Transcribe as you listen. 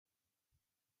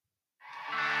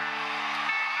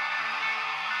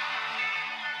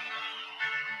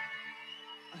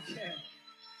Okay.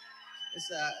 This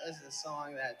is a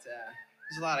song that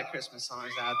there's a lot of Christmas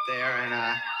songs out there, and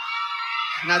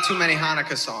not too many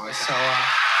Hanukkah songs. So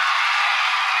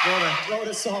wrote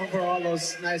a song for all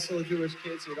those nice little Jewish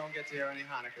kids who don't get to hear any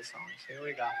Hanukkah songs. Here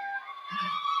we go.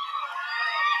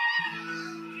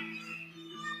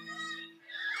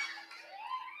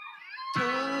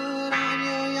 Put on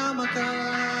your yarmulke,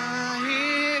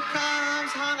 here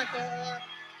comes Hanukkah.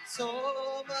 So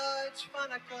much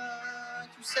Hanukkah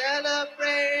to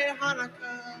celebrate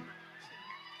Hanukkah.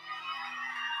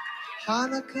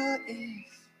 Hanukkah is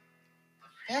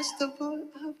the festival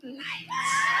of lights.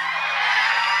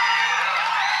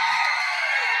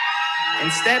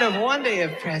 Instead of one day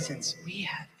of presents, we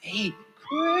have 8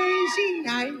 crazy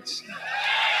nights.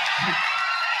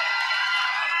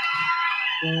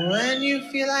 When you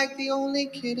feel like the only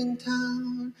kid in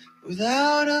town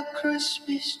without a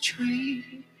Christmas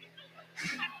tree,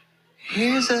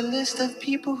 here's a list of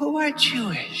people who are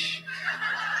Jewish,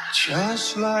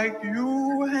 just like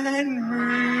you and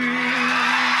me.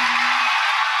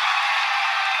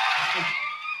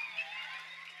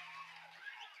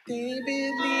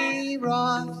 David Lee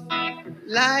Roth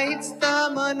lights the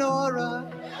menorah.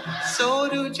 So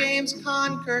do James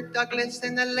Conn, Kirk Douglas,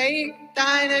 and the late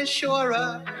Dinah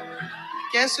Shore.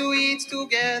 Guess who eats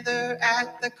together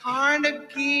at the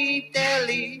Carnegie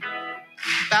Deli?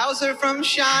 Bowser from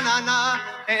Sha-Na-Na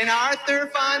and Arthur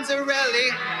Fonzarelli.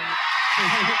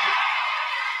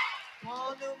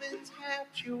 Paul Newman's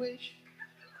half Jewish,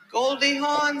 Goldie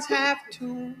Hawn's half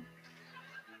too.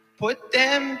 Put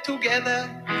them together,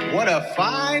 what a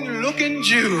fine-looking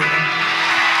Jew.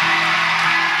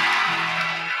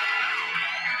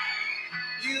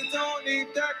 You don't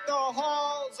need deck the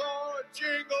halls or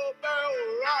Jingle Bell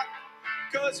Rock,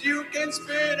 'cause you can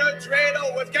spin a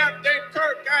dreidel with Captain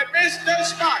Kirk and Mr.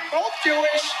 Spock, both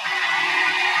Jewish.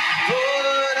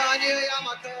 Put on your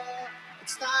yarmulke,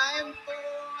 it's time for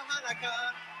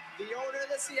Hanukkah. The owner of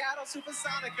the Seattle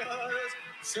Supersonicers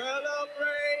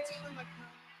celebrate Hanukkah.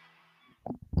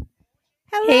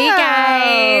 Hello. Hey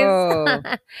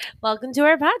guys. Welcome to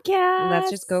our podcast.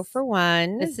 Let's just go for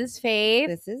one. This is Faith.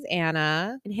 This is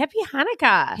Anna. And happy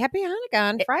Hanukkah. Happy Hanukkah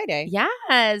on Friday.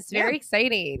 Yes, very Yeah.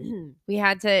 exciting. We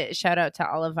had to shout out to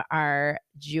all of our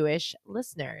Jewish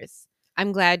listeners.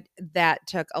 I'm glad that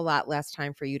took a lot less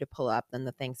time for you to pull up than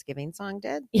the Thanksgiving song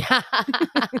did. Yeah.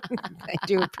 I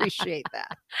do appreciate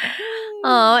that.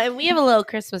 Oh, and we have a little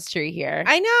Christmas tree here.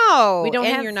 I know. We don't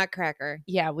and have- your nutcracker.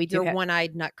 Yeah, we do. Your have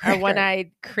one-eyed nutcracker. our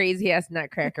one-eyed crazy ass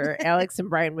nutcracker. Alex and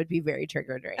Brian would be very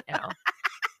triggered right now.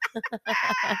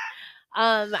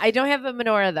 I don't have a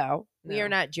menorah though. We No. are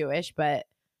not Jewish, but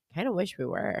kind of wish we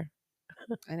were.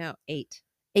 I know. 8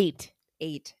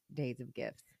 days of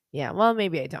gifts. Yeah, well,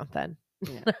 maybe I don't then.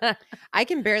 Yeah. I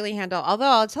can barely handle, although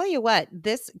I'll tell you what,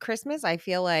 this Christmas, I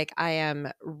feel like I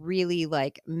am really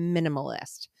like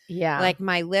minimalist. Yeah. Like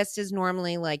my list is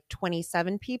normally like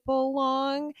 27 people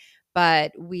long,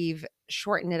 but we've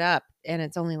shortened it up and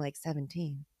it's only like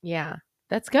 17. Yeah,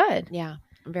 that's good. Yeah.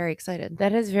 I'm very excited.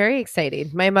 That is very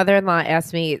exciting. My mother-in-law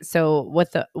asked me, so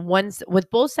with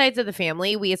both sides of the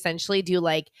family, we essentially do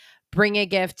like bring a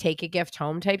gift, take a gift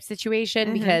home type situation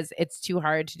Mhm. because it's too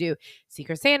hard to do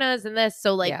Secret Santas and this.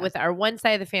 So like Yeah. with our one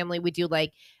side of the family, we do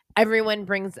like everyone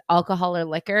brings alcohol or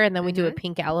liquor and then we do a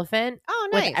pink elephant Oh,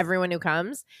 nice. with everyone who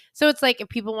comes. So it's like if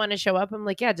people want to show up, I'm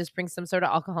like, yeah, just bring some sort of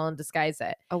alcohol and disguise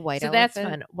it. A white so elephant. that's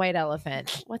fun. White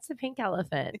elephant. What's the pink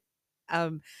elephant?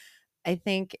 I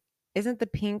think, isn't the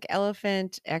pink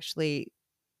elephant actually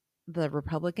the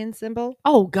Republican symbol?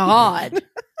 Oh God.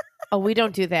 Oh, we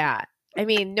don't do that. I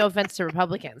mean, no offense to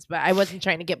Republicans, but I wasn't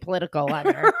trying to get political on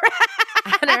our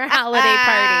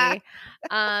holiday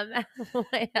party.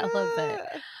 White elephant.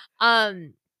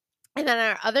 And then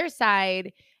our other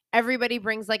side, everybody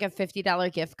brings like a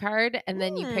 $50 gift card, and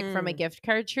then you pick from a gift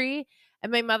card tree. And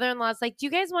my mother-in-law's like, "Do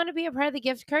you guys want to be a part of the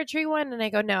gift card tree one?" And I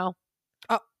go, "No."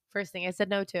 Oh, first thing I said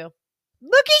no to.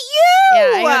 Look at you.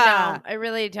 Yeah, I go, no. I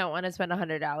really don't want to spend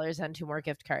 $100 on 2 more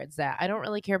gift cards that I don't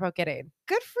really care about getting.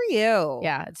 Good for you.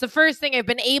 Yeah, it's the first thing I've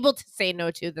been able to say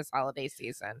no to this holiday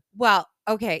season. Well,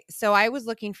 okay. So I was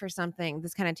looking for something.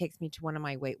 This kind of takes me to one of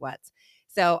my wait whats.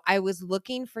 So I was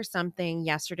looking for something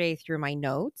yesterday through my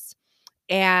notes,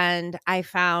 and I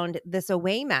found this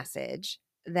away message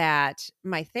that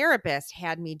my therapist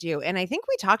had me do. And I think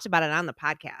we talked about it on the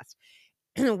podcast.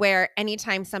 Where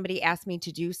anytime somebody asked me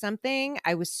to do something,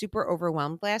 I was super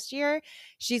overwhelmed last year.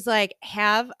 She's like,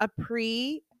 have a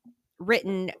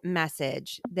pre-written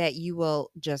message that you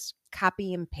will just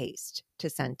copy and paste to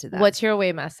send to them. What's your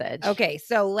away message? Okay,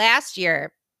 so last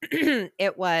year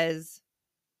it was,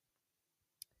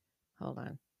 hold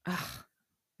on. Ugh,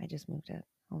 I just moved it.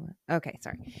 Hold on. Okay,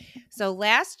 sorry. So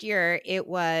last year it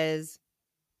was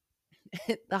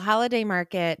the holiday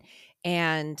market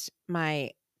and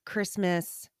my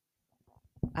Christmas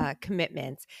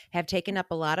commitments have taken up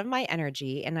a lot of my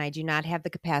energy, and I do not have the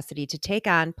capacity to take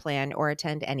on, plan, or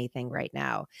attend anything right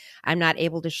now. I'm not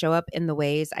able to show up in the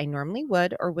ways I normally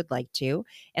would or would like to.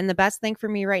 And the best thing for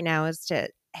me right now is to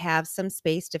have some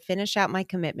space to finish out my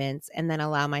commitments and then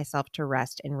allow myself to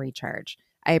rest and recharge.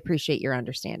 I appreciate your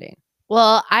understanding.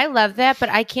 Well, I love that, but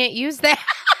I can't use that.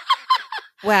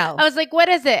 Well, I was like, what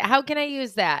is it? How can I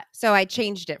use that? so I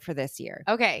changed it for this year.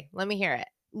 Okay, let me hear it.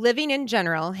 Living in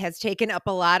general has taken up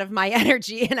a lot of my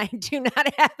energy, and I do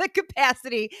not have the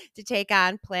capacity to take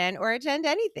on, plan, or attend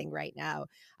anything right now.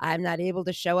 I'm not able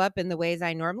to show up in the ways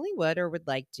I normally would or would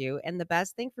like to. And the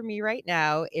best thing for me right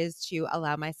now is to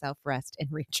allow myself rest and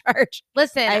recharge.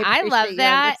 Listen, I I appreciate love your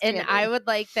that, and I understanding. would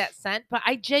like that scent, but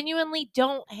I genuinely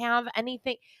don't have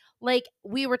anything. Like,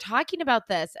 we were talking about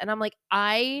this, and I'm like,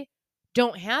 I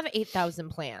don't have 8,000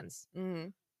 plans.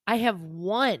 Mhm. I have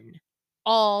one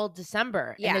all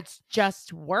December, Yeah. and it's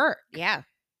just work. Yeah.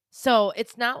 So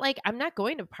it's not like I'm not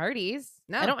going to parties.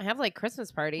 No. I don't have like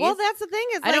Christmas parties. Well, that's the thing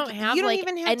is I like, don't have, you don't like,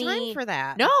 even have time any- for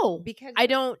that. No, Because I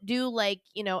don't do like,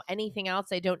 anything else.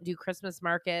 I don't do Christmas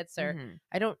markets or Mhm.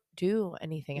 I don't do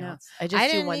anything No. else. I just I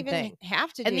do didn't one even thing.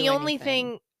 have to And do the only anything.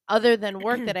 thing other than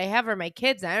work that I have are my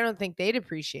kids. I don't think they'd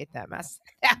appreciate that mess.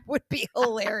 That would be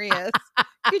hilarious.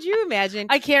 Could you imagine?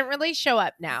 I can't really show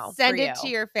up now. Send for it to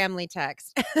you, your family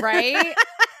text. right?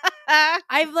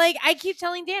 I keep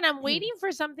telling Dan I'm waiting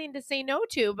for something to say no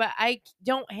to, but I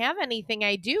don't have anything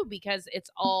I do because it's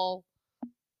all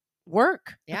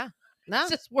work. Yeah. No.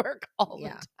 It's just work all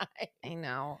Yeah. the time. I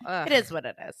know. It is what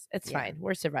it is. It's Yeah. fine.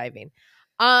 We're surviving.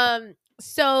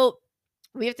 So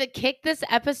we have to kick this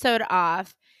episode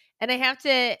off, and I have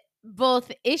to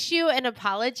both issue an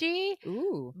apology,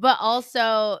 Ooh. but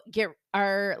also get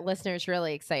our listeners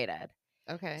really excited.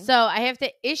 Okay. So I have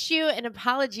to issue an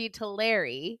apology to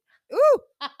Larry. Ooh.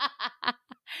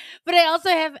 But I also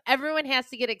have everyone has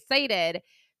to get excited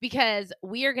because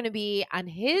we are going to be on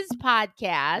his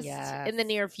podcast in the Yes.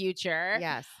 near future.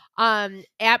 Yes.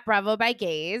 At Bravo by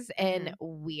Gaze, and Mhm.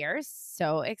 we are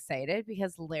so excited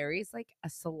because Larry's like a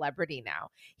celebrity now.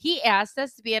 He asked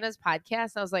us to be on his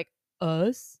podcast. I was like,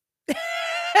 us?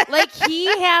 Like, he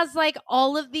has like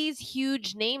all of these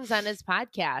huge names on his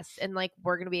podcast, and like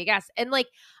we're gonna be a guest. And like,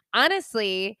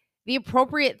 honestly, the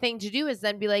appropriate thing to do is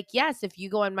then be like, yes, if you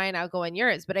go on mine, I'll go on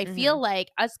yours. But I feel like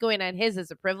us going on his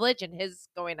is a privilege, and his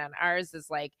going on ours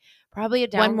is like probably a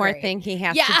downgrade. One more thing he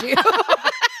has Yeah. to do.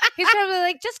 He's probably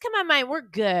like, just come on mine. We're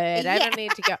good. I don't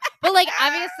need to go. But like,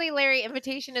 obviously, Larry,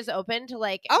 invitation is open to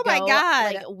like. Oh my go.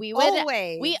 God. Like, we would.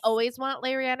 Always. We always want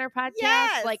Larry on our podcast.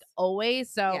 Yes. Like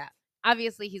always. So Yeah.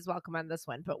 obviously he's welcome on this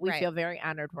one, but we Right. feel very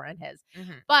honored we're on his.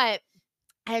 Mhm. But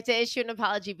I have to issue an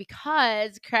apology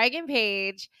because Craig and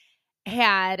Paige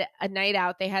had a night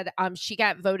out. They had she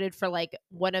got voted for like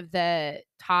one of the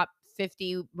top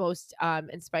 50 most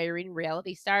inspiring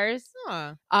reality stars,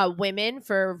 Huh. women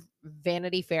for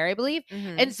Vanity Fair, I believe.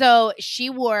 Mhm. And so she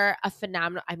wore a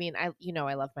phenomenal. I mean, I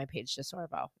love my Paige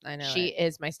DeSorbo. I know. She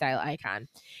is my style icon.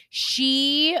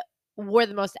 She wore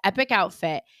the most epic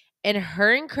outfit, and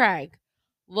her and Craig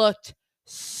looked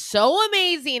so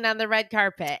amazing on the red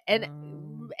carpet.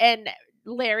 And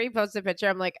Larry posted a picture.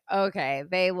 I'm like, okay,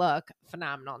 they look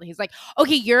phenomenal. And he's like,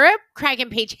 okay, you're a Craig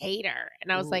and Paige hater.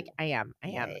 And I was like, Ooh. I am.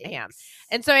 Yikes.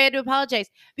 And so I had to apologize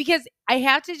because I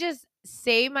have to just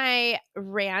say my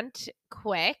rant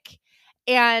quick,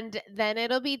 and then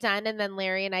it'll be done. And then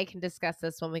Larry and I can discuss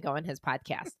this when we go on his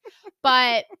podcast.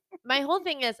 But my whole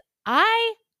thing is,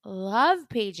 I love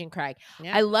Paige and Craig.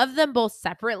 Yeah. I love them both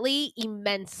separately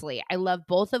immensely. I love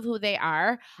both of who they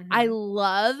are. I Mhm.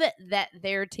 love that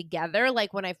they're together.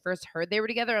 Like, when I first heard they were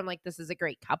together, I'm like, this is a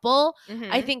great couple. I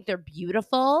Mhm. think they're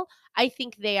beautiful. I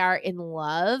think they are in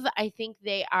love. I think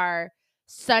they are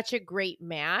such a great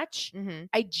match. Mhm.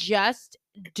 I just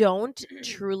don't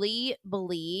truly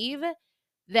believe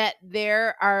that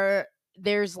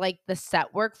there's like the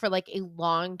set work for like a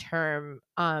long-term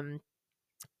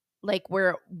like where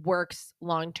it works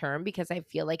long term, because I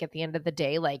feel like at the end of the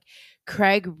day, like,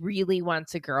 Craig really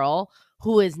wants a girl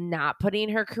who is not putting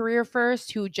her career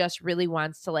first, who just really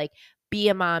wants to like be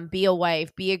a mom, be a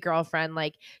wife, be a girlfriend,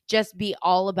 like just be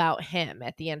all about him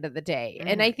at the end of the day.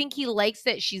 And I think he likes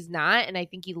that she's not, and I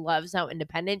think he loves how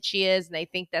independent she is, and I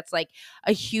think that's like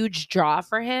a huge draw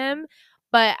for him.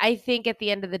 But I think at the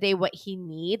end of the day, what he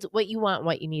needs, what you want,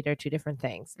 what you need are two different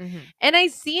things. And I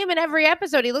see him in every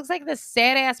episode. He looks like this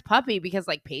sad ass puppy because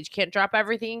like Paige can't drop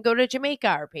everything and go to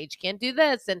Jamaica, or Paige can't do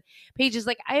this. And Paige is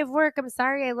like, I have work. I'm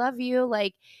sorry. I love you.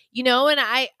 Like, you know, and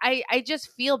I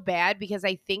just feel bad because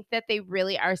I think that they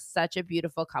really are such a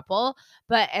beautiful couple.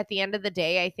 But at the end of the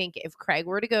day, I think if Craig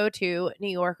were to go to New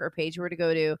York or Paige were to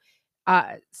go to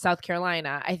South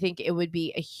Carolina, I think it would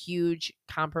be a huge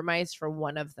compromise for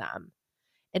one of them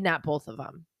and not both of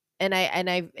them. And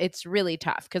it's really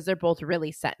tough because they're both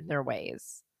really set in their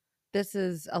ways. This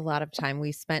is a lot of time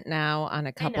we spent now on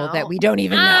a couple know. that we don't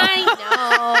even know.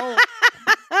 I know.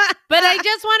 But I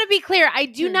just want to be clear. I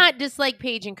do not dislike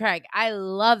Paige and Craig. I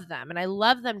love them and I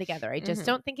love them together. I just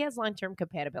don't think it has long-term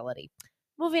compatibility.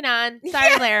 Moving on.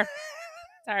 Sorry, Lair.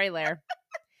 Sorry, Lair.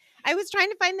 I was trying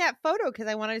to find that photo because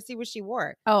I wanted to see what she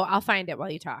wore. Oh, I'll find it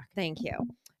while you talk. Thank you.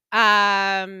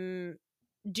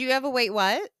 Do you have a wait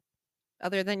what?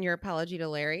 Other than your apology to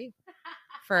Larry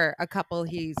for a couple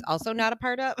he's also not a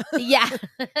part of? Yeah.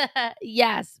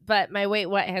 Yes. But my wait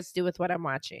what has to do with what I'm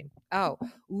watching. Oh,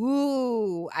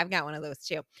 ooh, I've got one of those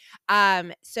too.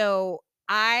 So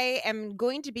I am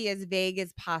going to be as vague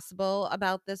as possible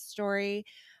about this story,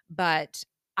 but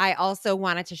I also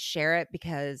wanted to share it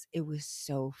because it was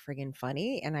so friggin'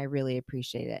 funny and I really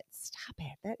appreciate it. Stop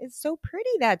it. That is so pretty,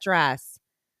 that dress.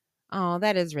 Oh,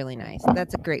 that is really nice.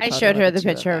 That's a great I photo showed her of the two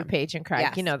of picture of them. Paige and Craig.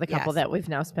 Yes, You know, the couple yes. that we've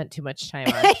now spent too much time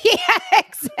on. Yeah,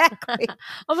 exactly.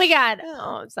 Oh my God.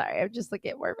 Oh, I'm sorry. I'm just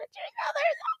looking at more pictures. Oh, they're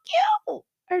so cute.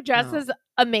 Her dress Oh. is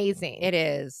amazing. It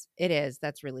is. It is.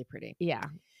 That's really pretty. Yeah.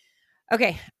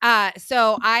 Okay.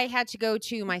 So I had to go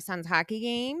to my son's hockey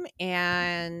game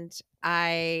and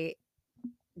I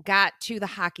got to the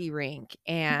hockey rink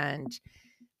and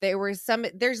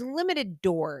there's limited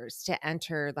doors to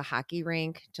enter the hockey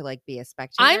rink to like be a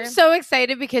spectator. I'm so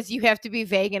excited because you have to be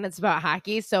vague and it's about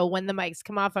hockey. So when the mics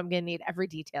come off, I'm going to need every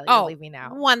detail you're leaving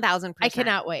out. 1000%. I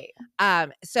cannot wait.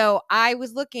 So I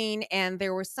was looking and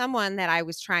there was someone that I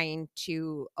was trying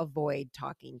to avoid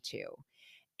talking to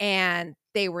and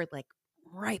they were like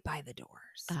right by the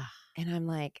doors. And I'm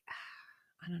like,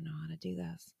 I don't know how to do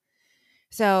this.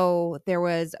 So there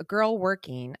was a girl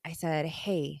working. I said,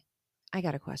 hey, I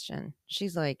got a question.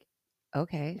 She's like,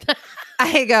 okay.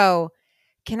 I go,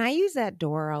 can I use that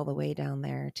door all the way down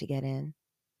there to get in?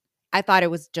 I thought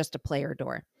it was just a player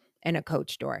door and a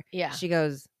coach door. Yeah. She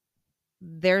goes,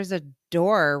 there's a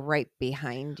door right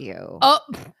behind you. Oh.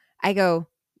 I go,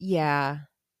 yeah.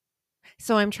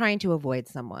 So I'm trying to avoid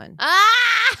someone.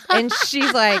 And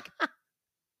she's like,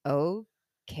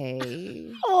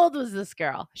 okay. How old was this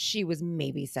girl? She was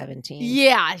maybe 17.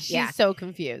 Yeah. She's so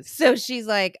confused. So she's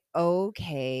like,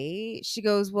 okay. She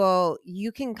goes, well,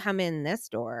 you can come in this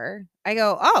door. I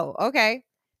go, oh, okay.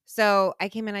 So I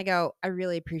came in, I go, I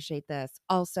really appreciate this.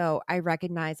 Also, I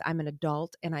recognize I'm an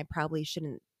adult and I probably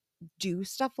shouldn't do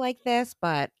stuff like this,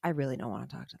 but I really don't want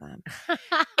to talk to them.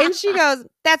 And she goes,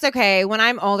 that's okay. When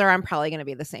I'm older, I'm probably going to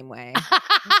be the same way.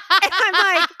 And I'm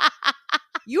like,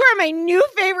 you are my new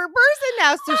favorite person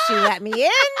now. So she let me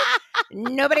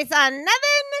in. Nobody saw nothing.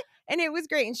 And it was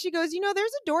great. And she goes, you know,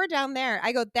 there's a door down there.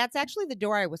 I go, that's actually the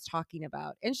door I was talking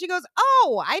about. And she goes,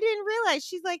 oh, I didn't realize.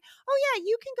 She's like, oh, yeah,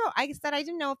 you can go. I said, I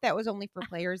didn't know if that was only for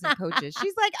players and coaches.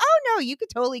 She's like, oh, no, you could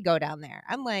totally go down there.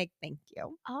 I'm like, thank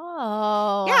you.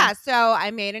 Oh. Yeah. So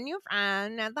I made a new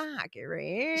friend at the hockey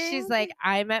rink. She's like,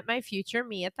 I met my future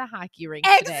me at the hockey rink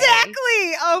exactly.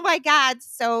 today. Oh, my God.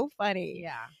 So funny.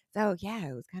 Yeah. So, yeah,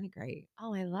 it was kind of great.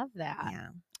 Oh, I love that. Yeah.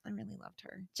 I really loved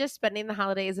her. Just spending the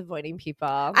holidays avoiding people.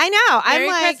 I know. Merry I'm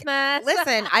like, Christmas.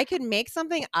 listen, I could make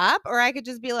something up or I could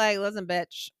just be like, listen,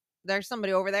 bitch, there's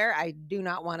somebody over there I do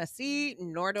not want to see,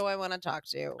 nor do I want to talk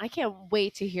to. I can't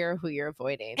wait to hear who you're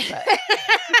avoiding. But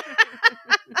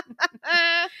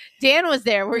Dan was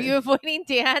there. Were you avoiding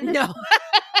Dan? No.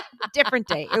 Different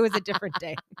day. It was a different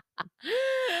day.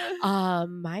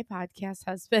 My podcast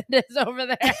husband is over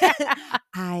there.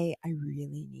 I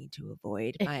really need to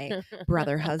avoid my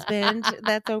brother husband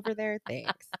that's over there.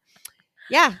 Thanks.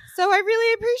 Yeah. So I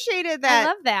really appreciated that. I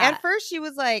love that. At first she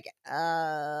was like,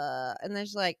 and then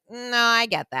she's like, no, I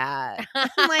get that.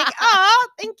 I'm like, oh,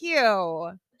 thank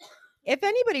you. If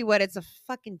anybody would, it's a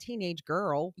fucking teenage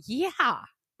girl. Yeah.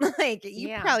 Like,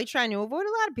 you're probably trying to avoid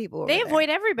a lot of people. They over avoid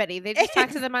everybody. They just talk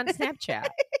to them on Snapchat.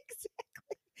 Exactly.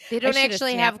 They don't should've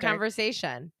actually have snapped her.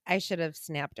 conversation. I should have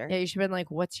snapped her. Yeah, you should have been like,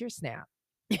 what's your snap?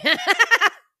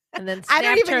 And then I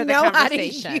don't snapped her even the know how to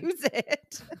conversation. use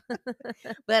it.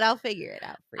 But I'll figure it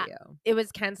out for you. It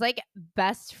was Ken's like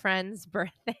best friend's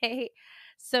birthday.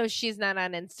 So she's not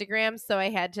on Instagram. So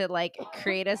I had to like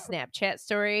create a Snapchat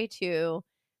story to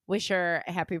wish her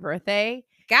a happy birthday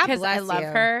God because bless I love you.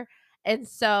 her. And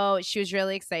so she was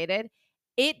really excited.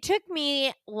 It took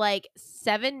me like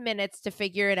 7 minutes to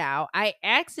figure it out. I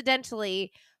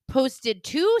accidentally posted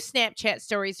 2 Snapchat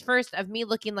stories first of me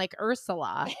looking like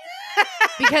Ursula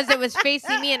because it was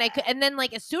facing me, and then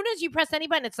like as soon as you press any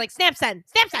button, it's like snap send,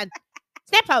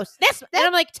 snap post, this, and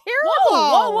I'm like,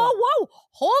 whoa,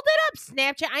 hold it up,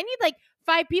 Snapchat. I need like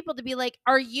 5 people to be like,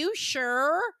 are you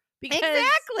sure? Because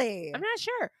Exactly. I'm not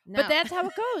sure, No. but that's how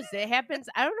it goes. It happens.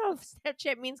 I don't know if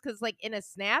Snapchat means because like in a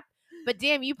snap, but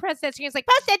damn, you press that screen, it's like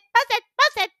post it. I'm like,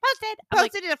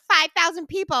 Posted it to 5,000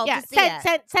 people. yeah, to see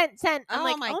it. send. I'm Oh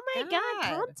like, my oh my God,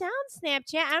 calm God. down,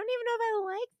 Snapchat. I don't even know if I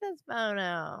like this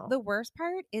photo. The worst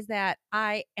part is that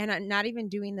I'm not even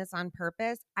doing this on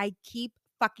purpose. I keep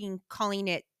fucking calling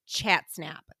it chat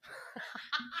snap.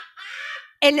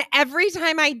 And every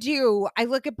time I do, I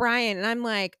look at Brian and I'm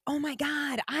like, oh my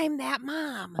God, I'm that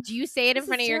mom. Do you say it in This is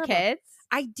front of your terrible. kids?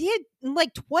 I did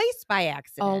like twice by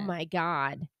accident. Oh my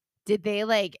God. Did they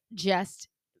like just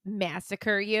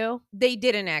massacre you? They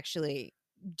didn't actually.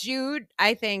 Jude,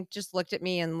 I think, just looked at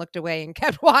me and looked away and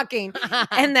kept walking.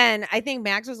 And then I think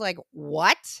Max was like,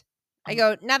 what? I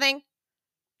go, nothing.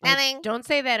 Nothing. Don't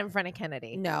say that in front of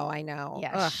Kennedy. No, I know.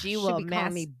 Yeah, Ugh, she should will be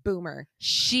calling me boomer.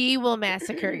 She will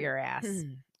massacre your ass.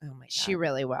 Oh my God. She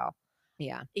really will.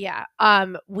 Yeah. Yeah. I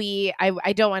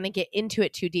don't want to get into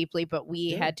it too deeply, but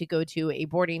we Do. had to go to a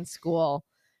boarding school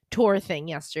tour thing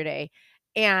yesterday.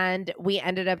 And we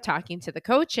ended up talking to the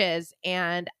coaches,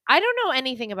 and I don't know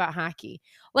anything about hockey.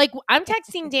 Like, I'm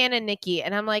texting Dan and Nikki,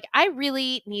 and I'm like, I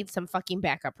really need some fucking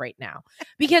backup right now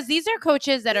because these are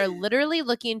coaches that are literally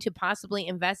looking to possibly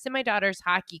invest in my daughter's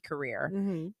hockey career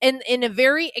and in a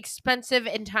very expensive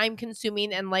and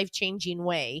time-consuming and life-changing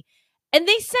way. And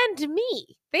they send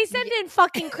me. They send in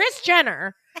fucking Kris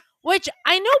Jenner, which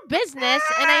I know business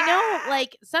and I know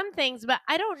like some things, but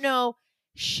I don't know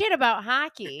shit about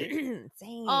hockey.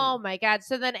 Same. Oh my God.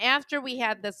 So then after we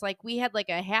had this, like we had like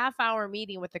a half-hour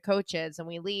meeting with the coaches and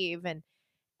we leave and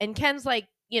Ken's like,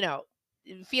 you know,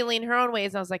 feeling her own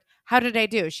ways. I was like, how did I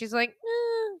do? She's like,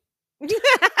 she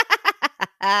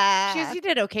goes, you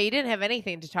did okay. You didn't have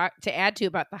anything to add to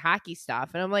about the hockey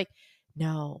stuff. And I'm like,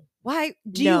 no. Why?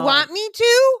 Do No. you want me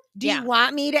to? Do Yeah. you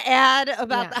want me to add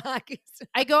about Yeah. the hockey stuff?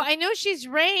 I go, I know she's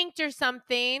ranked or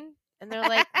something. And they're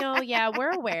like, no, yeah, we're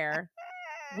aware.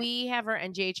 We have our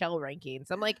NJHL rankings.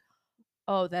 I'm like,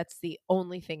 oh, that's the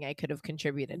only thing I could have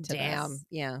contributed to Damn. this.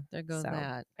 Yeah, there goes So,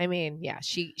 that. I mean, yeah,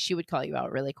 she would call you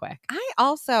out really quick.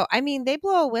 I mean, they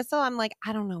blow a whistle. I'm like,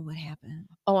 I don't know what happened.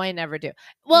 Oh, I never do.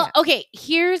 Well, okay,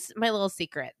 here's my little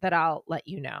secret that I'll let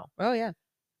you know. Oh, yeah.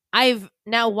 I've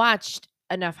now watched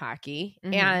enough hockey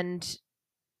Mhm. and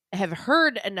have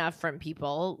heard enough from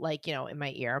people, like, you know, in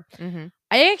my ear. Mm-hmm.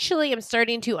 I actually am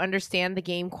starting to understand the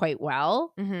game quite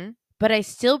well. Mm-hmm. But I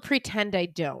still pretend I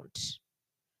don't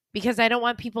because I don't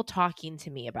want people talking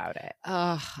to me about it.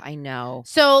 Oh, I know.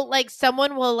 So like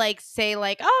someone will like say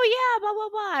like, oh yeah, blah, blah,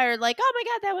 blah. Or like, oh my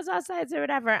God, that was offsides or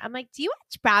whatever. I'm like, do you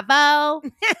watch Bravo?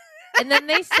 And then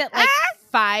they sit like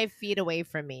 5 feet away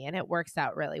from me and it works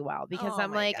out really well because Oh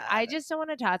I'm my like, God. I just don't want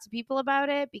to talk to people about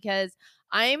it because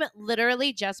I'm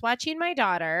literally just watching my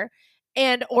daughter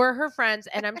or her friends.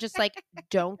 And I'm just like,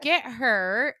 don't get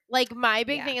hurt. Like my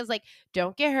big Yeah. thing is like,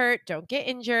 don't get hurt, don't get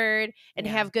injured and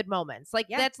Yeah. have good moments. Like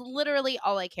Yeah. that's literally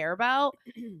all I care about.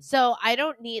 So I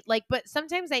don't need but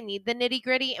sometimes I need the nitty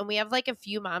gritty. And we have like a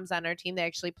few moms on our team that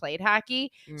actually played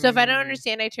hockey. So if I don't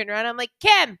understand, I turn around, I'm like,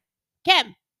 Kim,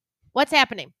 what's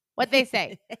happening? What'd they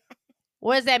say?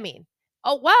 What does that mean?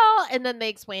 Oh, well, and then they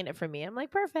explain it for me. I'm like,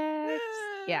 perfect.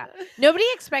 Yeah. Nobody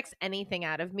expects anything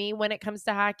out of me when it comes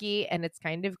to hockey, and it's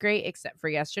kind of great, except for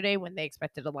yesterday when they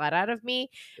expected a lot out of me.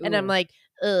 And I'm like,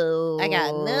 oh, I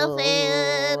got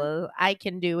nothing. I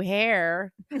can do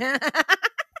hair. That's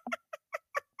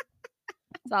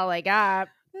all I got.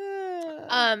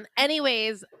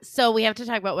 Anyways, so we have to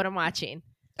talk about what I'm watching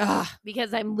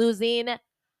because I'm losing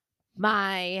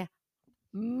my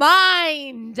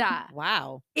mind.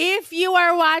 Wow. If you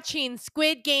are watching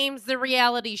Squid Games, the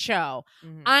reality show,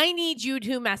 Mhm. I need you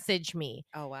to message me.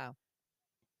 Oh, wow.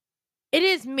 It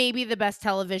is maybe the best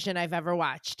television I've ever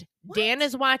watched. What? Dan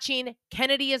is watching,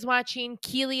 Kennedy is watching,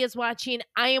 Keely is watching,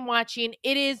 I am watching.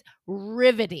 It is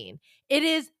riveting. It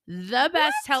is the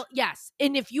best yes.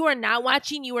 And if you are not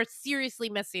watching, you are seriously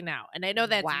missing out. And I know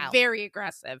that's Wow. very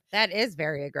aggressive. That is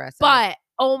very aggressive. But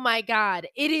oh my God,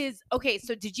 it is. Okay,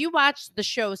 so did you watch the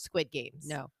show Squid Games?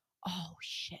 no. Oh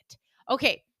shit.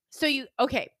 Okay. So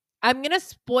I'm going to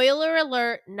spoiler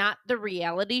alert, not the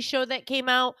reality show that came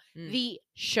out, Mm. the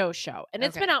show. And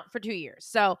it's Okay. been out for 2 years.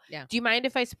 So Yeah. do you mind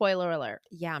if I spoiler alert?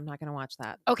 Yeah, I'm not going to watch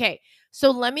that. Okay. So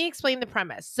let me explain the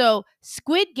premise. So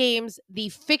Squid Games, the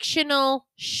fictional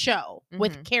show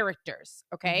with Mhm. characters,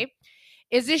 okay,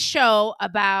 is a show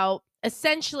about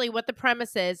essentially what the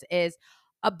premise is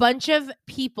a bunch of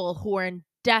people who are in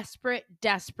desperate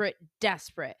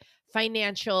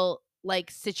financial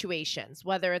like situations,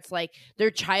 whether it's like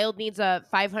their child needs a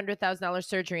 $500,000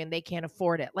 surgery and they can't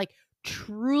afford it, like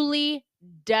truly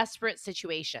desperate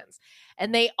situations.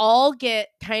 And they all get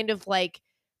kind of like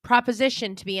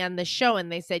propositioned to be on the show,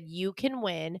 and they said you can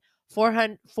win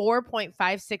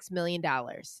 $4.56 million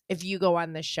if you go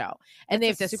on this show. And they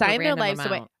have That's a to super sign their random lives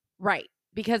away. amount. Right.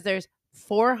 Because there's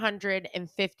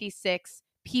 456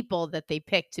 people that they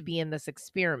pick to be in this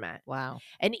experiment. Wow.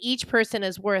 And each person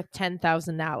is worth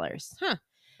 $10,000. Huh.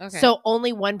 Okay. So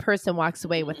only one person walks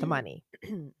away with the money.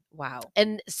 Wow.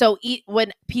 And so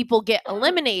when people get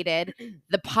eliminated,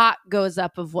 the pot goes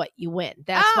up of what you win.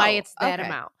 That's why it's that okay.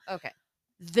 amount. Okay.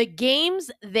 The games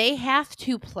they have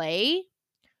to play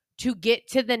to get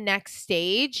to the next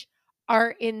stage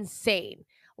are insane.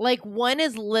 Like one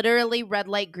is literally red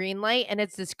light, green light, and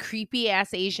it's this creepy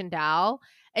ass Asian doll.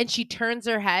 And she turns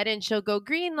her head and she'll go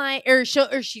green light, or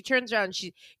she turns around,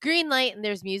 she green light, and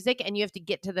there's music, and you have to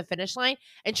get to the finish line.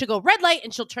 And she'll go red light,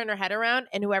 and she'll turn her head around,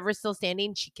 and whoever's still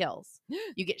standing, she kills.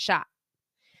 You get shot.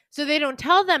 So they don't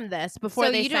tell them this before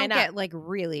So they you sign don't up. get like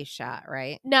really shot,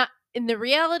 right? Not in the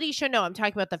reality show. No, I'm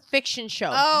talking about the fiction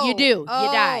show. Oh, You do. You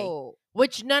die. oh.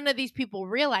 Which none of these people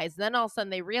realize. Then all of a sudden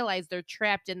they realize they're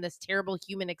trapped in this terrible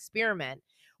human experiment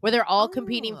where they're all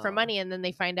competing for Oh. money. And then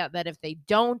they find out that if they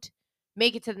don't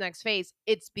make it to the next phase,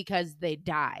 it's because they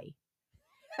die.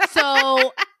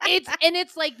 So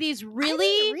it's like these I didn't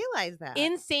really realize that.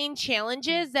 insane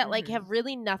challenges that like Mhm. have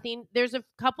really nothing. There's a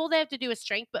couple that have to do with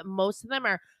strength, but most of them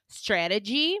are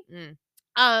strategy.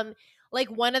 Mm. Like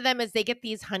one of them is they get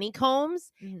these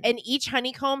honeycombs, Mhm. and each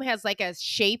honeycomb has like a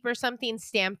shape or something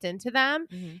stamped into them,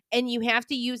 Mhm. and you have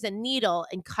to use a needle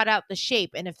and cut out the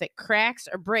shape, and if it cracks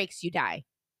or breaks, you die.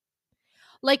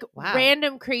 Like Wow.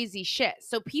 random crazy shit.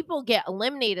 So people get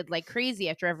eliminated like crazy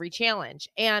after every challenge.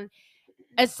 And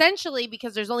essentially,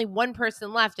 because there's only one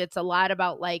person left, it's a lot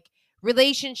about like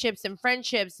relationships and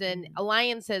friendships and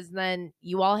alliances. And then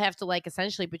you all have to like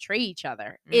essentially betray each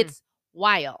other. It's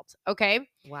wild. Okay.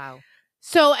 Wow.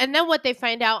 So, and then what they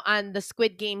find out on the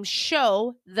Squid Game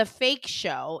show, the fake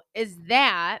show, is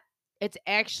that it's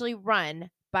actually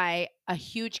run by a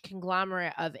huge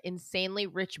conglomerate of insanely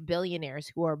rich billionaires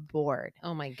who are bored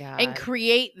Oh my God. and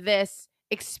create this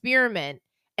experiment,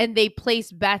 and they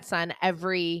place bets on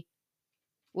every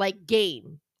like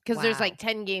game. Because there's Wow. like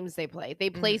 10 games they play. They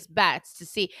place bets to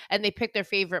see, and they pick their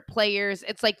favorite players.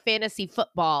 It's like fantasy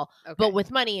football, Okay. but with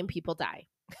money, and people die.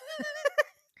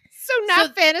 So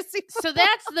not fantasy. So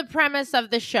that's the premise of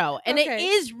the show. And it Okay.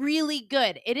 is really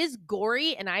good. It is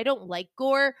gory, and I don't like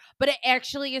gore, but it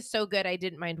actually is so good I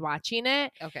didn't mind watching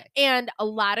it. Okay. And a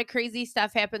lot of crazy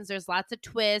stuff happens. There's lots of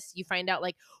twists. You find out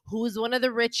like who's one of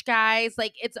the rich guys.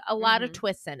 Like it's a lot of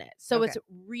twists in it. So it's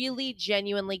really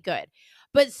genuinely good.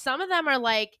 But some of them are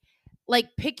like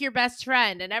pick your best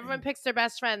friend, and everyone picks their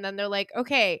best friend. Then they're like,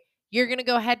 okay, you're going to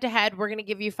go head to head. We're going to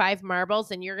give you 5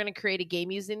 marbles, and you're going to create a game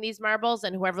using these marbles,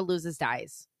 and whoever loses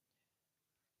dies.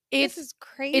 This is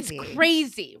crazy. It's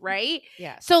crazy, right?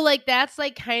 Yeah. So like that's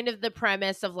like kind of the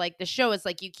premise of like the show is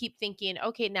like you keep thinking,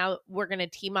 okay, now we're going to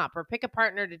team up or pick a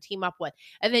partner to team up with.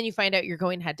 And then you find out you're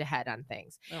going head to head on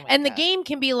things. Oh my And the God. game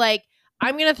can be like,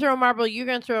 I'm going to throw a marble, you're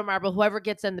going to throw a marble, whoever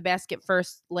gets in the basket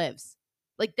first lives.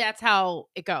 Like that's how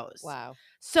it goes. Wow.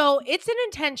 So it's an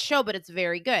intense show, but it's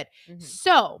very good. Mhm.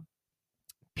 So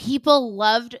people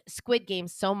loved Squid Game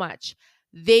so much.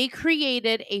 They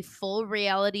created a full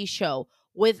reality show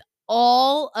with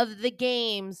all of the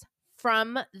games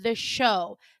from the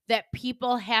show that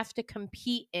people have to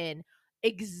compete in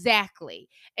exactly.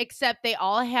 Except they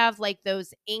all have like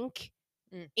those ink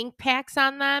packs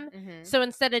on them. Mhm. So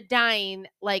instead of dying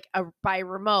like by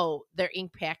remote, their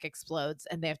ink pack explodes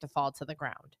and they have to fall to the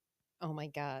ground. Oh my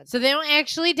God. So they don't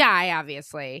actually die,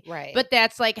 obviously. Right. But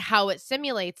that's like how it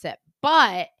simulates it.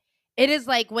 But it is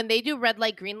like when they do red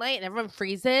light, green light, and everyone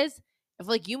freezes, if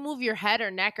like you move your head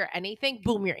or neck or anything,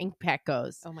 boom, your ink pack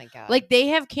goes. Oh my God. Like they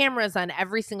have cameras on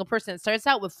every single person. It starts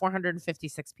out with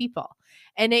 456 people,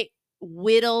 and it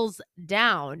whittles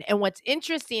down. And what's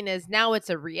interesting is now it's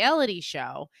a reality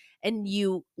show, and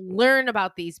you learn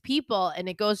about these people, and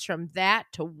it goes from that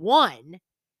to one.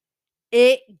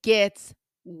 It gets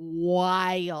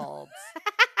wild.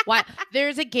 Why?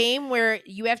 There's a game where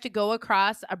you have to go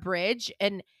across a bridge,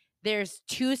 and there's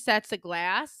 2 sets of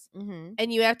glass Mm-hmm.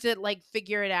 and you have to like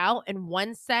figure it out. And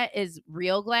one set is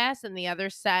real glass and the other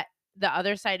side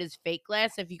is fake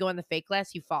glass. If you go on the fake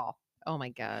glass, you fall. Oh my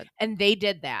God. And they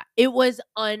did that. It was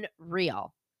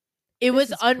unreal. It This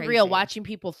was is unreal crazy. watching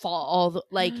people fall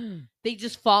they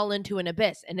just fall into an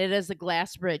abyss, and it is a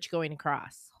glass bridge going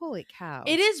across. Holy cow.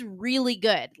 It is really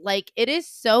good. Like, it is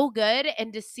so good.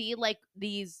 And to see like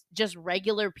these just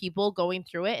regular people going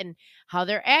through it and how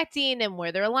they're acting and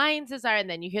where their alliances are, and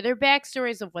then you hear their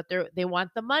backstories of what they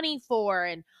want the money for,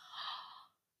 and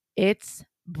it's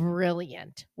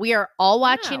brilliant. We are all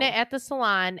watching Wow. it at the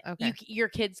salon. Okay. Your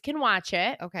kids can watch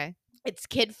it. Okay. It's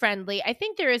kid friendly. I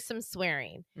think there is some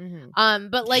swearing. Mm-hmm.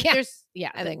 But like Yeah. there's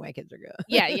I think my kids are good.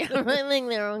 yeah. I think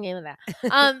they're okay with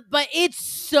that. But it's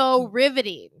so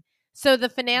riveting. So the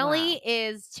finale Wow.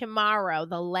 is tomorrow.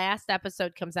 The last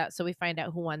episode comes out, so we find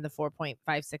out who won the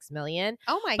 $4.56 million.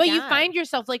 Oh my But God. you find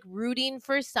yourself like rooting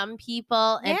for some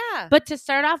people, and yeah. but to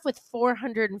start off with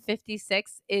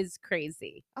 456 is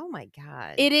crazy. Oh my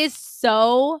God. It is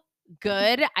so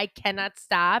good. I cannot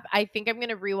stop. I think I'm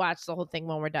gonna rewatch the whole thing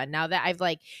when we're done. Now that I've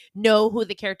like know who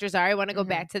the characters are, I want to go Mhm.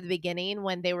 back to the beginning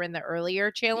when they were in the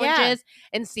earlier challenges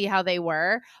and see how they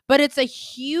were. But it's a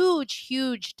huge,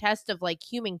 huge test of like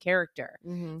human character.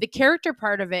 Mm-hmm. The character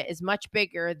part of it is much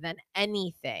bigger than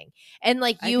anything. And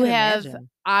like I you can have imagine.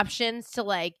 options to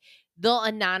like they'll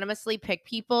anonymously pick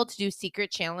people to do secret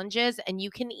challenges, and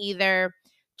you can either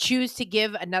choose to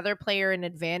give another player an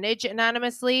advantage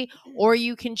anonymously, or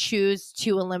you can choose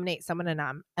to eliminate someone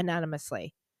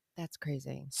anonymously. That's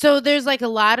crazy. So there's like a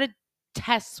lot of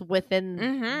tests within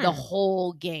Mhm. the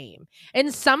whole game.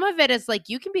 And some of it is like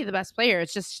you can be the best player.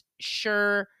 It's just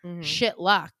sure Mhm. shit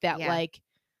luck that Yeah. like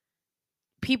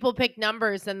people pick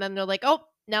numbers and then they're like, oh,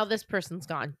 now this person's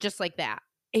gone. Just like that.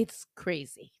 It's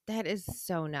crazy. That is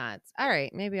so nuts. All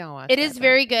right, maybe I'll watch. It that is then.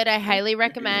 very good. I highly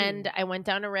recommend. I went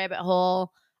down a rabbit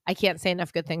hole. I can't say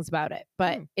enough good things about it,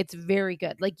 but it's very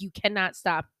good. Like, you cannot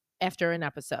stop after an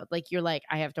episode. Like, you're like,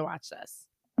 I have to watch this.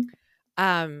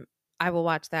 I will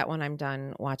watch that when I'm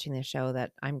done watching the show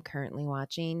that I'm currently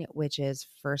watching, which is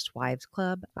First Wives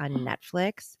Club on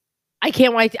Netflix. I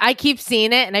can't wait. I keep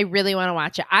seeing it and I really want to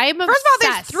watch it. I'm First of all,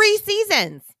 there's obsessed. 3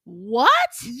 seasons. What?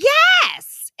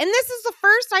 Yes. And this is the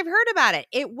first I've heard about it.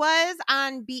 It was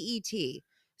on BET.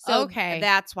 So Okay.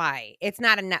 that's why it's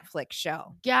not a Netflix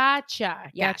show. Gotcha.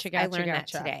 Yes, Gotcha. I learned that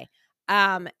today.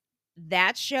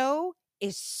 That show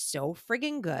is so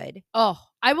friggin' good. Oh,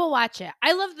 I will watch it.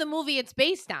 I love the movie it's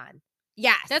based on.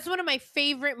 Yes. That's one of my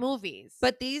favorite movies.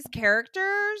 But these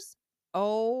characters,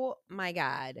 oh my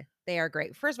God, they are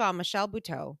great. First of all, Michelle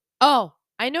Buteau. oh,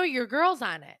 I know your girl's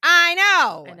on it. I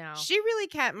know. I know. She really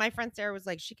can't. My friend Sarah was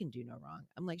like, she can do no wrong.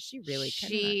 I'm like, she really can.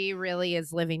 She really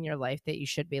is living your life that you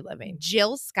should be living.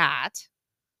 Jill Scott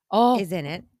Oh, is in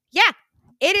it. Yeah.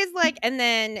 It is like, and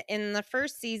then in the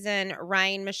first season,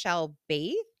 Ryan Michelle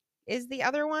Baith is the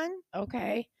other one.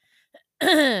 okay.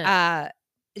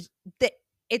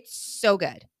 It's so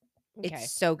good. Okay.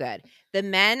 It's so good. The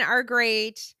men are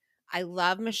great. I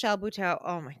love Michelle Buteau.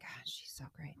 Oh my gosh, she's so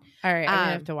great. All right, I'm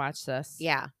gonna have um, to watch this.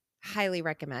 Yeah, highly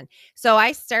recommend. So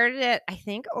I started it, I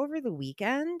think, over the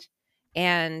weekend,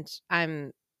 and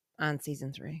I'm on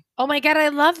season 3. Oh my God, I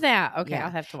love that. Okay, Yeah.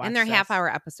 I'll have to watch. And they're this.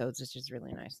 half-hour episodes, which is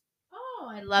really nice. Oh,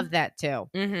 I love that too.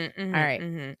 Mm-hmm, All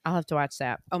right. I'll have to watch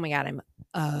that. Oh my God, I'm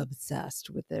obsessed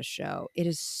with this show. It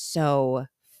is so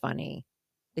funny.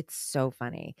 It's so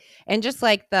funny. And just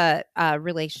like the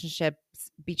relationships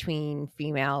between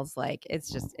females, like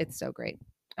it's so great.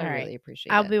 I All right. really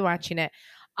appreciate I'll it. be watching it.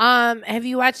 Have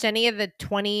you watched any of the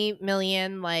 20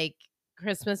 million like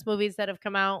Christmas movies that have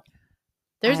come out?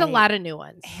 There's a I lot of new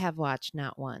ones. have watched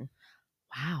not one.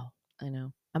 Wow. I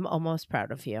know. I'm almost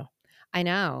proud of you. I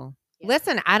know. Yeah.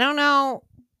 Listen, I don't know.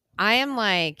 I am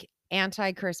like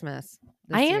anti-Christmas.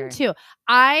 I am too.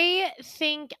 I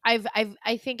think I've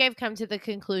come to the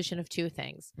conclusion of 2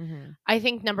 things. Mm-hmm. I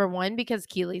think number 1, because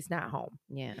Keely's not home.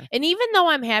 Yeah. And even though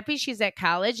I'm happy she's at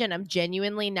college and I'm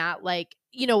genuinely not like,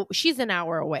 she's an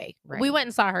hour away. Right. We went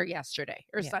and saw her yesterday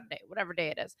or Sunday, whatever day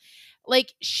it is.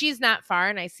 Like, she's not far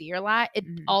and I see her a lot. It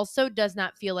also does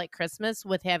not feel like Christmas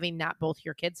with having not both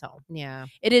your kids home. Yeah.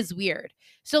 It is weird.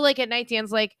 So like at night,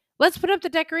 Dan's like, let's put up the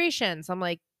decorations. I'm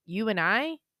like, you and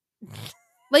I?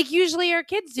 Like, usually our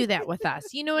kids do that with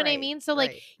us. You know what I Right, mean? So like,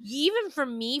 right. even for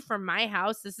me, from my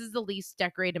house, this is the least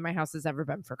decorated my house has ever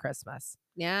been for Christmas.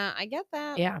 Yeah, I get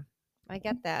that. Yeah. I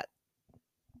get that.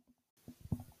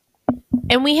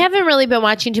 And we haven't really been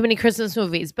watching too many Christmas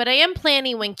movies, but I am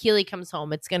planning when Keely comes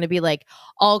home, it's going to be like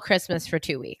all Christmas for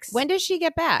 2 weeks. When does she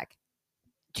get back?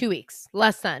 2 weeks.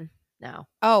 Less than now.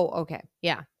 Oh, okay.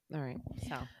 Yeah. All right.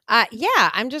 So Yeah,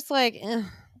 I'm just like,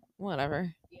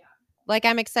 whatever. Yeah. Like,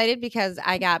 I'm excited because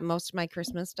I got most of my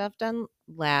Christmas stuff done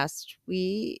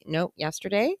yesterday.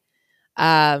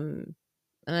 And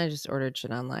I just ordered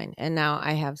shit online, and now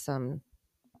I have some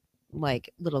like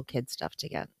little kid stuff to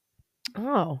get.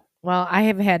 Oh, well, I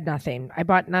have had nothing. I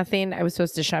bought nothing. I was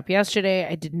supposed to shop yesterday.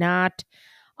 I did not.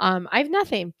 I have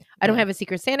nothing. I don't Yeah. have a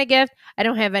Secret Santa gift. I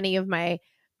don't have any of my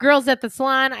girls at the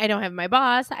salon. I don't have my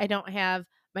boss. I don't have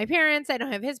my parents. I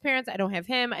don't have his parents. I don't have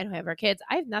him. I don't have our kids.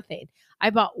 I have nothing.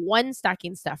 I bought one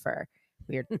stocking stuffer.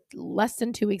 We're less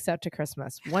than 2 weeks out to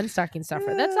Christmas. One stocking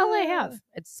stuffer. That's all I have.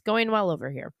 It's going well over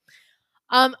here.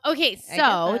 Okay, get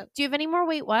so that. do you have any more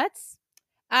wait whats?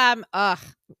 I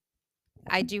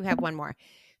do have one more.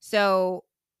 So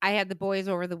I had the boys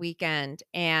over the weekend,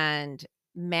 and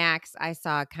Max I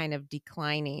saw kind of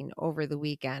declining over the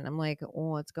weekend. I'm like,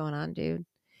 oh, what's going on, dude?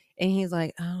 And he's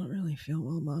like, I don't really feel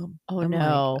well, Mom. Oh, I'm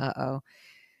no. like, uh-oh.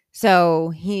 So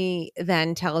he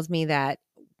then tells me that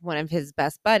one of his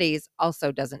best buddies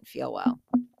also doesn't feel well.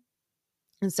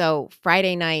 And so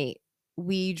Friday night,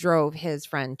 we drove his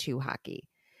friend to hockey.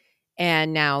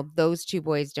 And now those two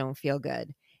boys don't feel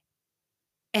good.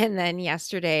 And then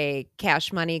yesterday,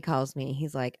 Cash Money calls me.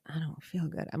 He's like, I don't feel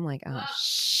good. I'm like, oh,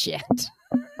 shit.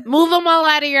 Move them all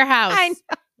out of your house. I know.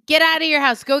 Get out of your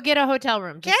house. Go get a hotel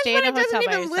room. Just Cash stay in a Money hotel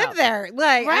doesn't by even yourself. live there.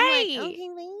 Like, Right. I'm like,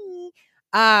 okay,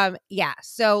 bye. Yeah.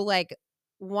 So like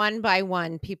one by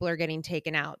one, people are getting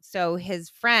taken out. So his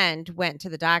friend went to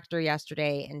the doctor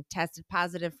yesterday and tested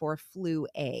positive for flu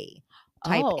A.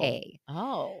 Type A.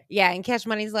 Oh. Yeah, and Cash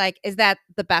Money's like, is that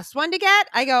the best one to get?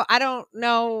 I go, I don't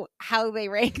know how they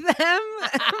rank them.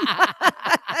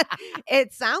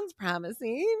 It sounds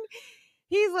promising.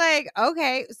 He's like,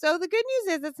 okay. So the good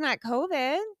news is it's not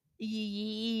COVID,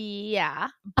 Yeah.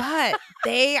 but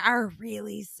they are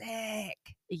really sick.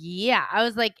 Yeah. I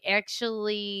was like,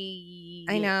 actually,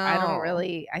 I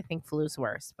I think flu's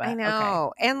worse, but I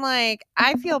know. And like,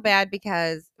 I feel bad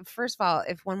because, first of all,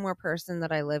 if one more person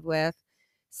that I live with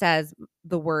says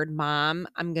the word mom,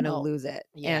 I'm going to Oh, lose it.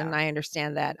 yeah. And I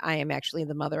understand that I am actually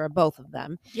the mother of both of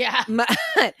them. Yeah.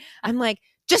 But I'm like,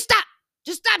 just stop.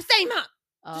 Just stop saying mom.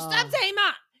 Just stop Oh. saying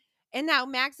mom. And now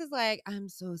Max is like, I'm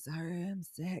so sorry. I'm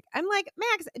sick. I'm like,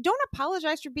 Max, don't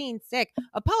apologize for being sick.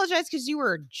 Apologize because you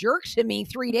were a jerk to me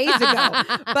 3 days ago.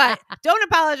 But don't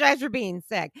apologize for being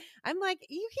sick. I'm like,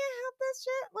 you can't help this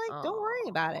shit. Like, don't worry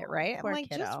about it, right? I'm Poor like,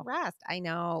 just kiddo. rest. I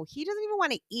know. He doesn't even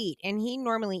want to eat. And he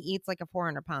normally eats like a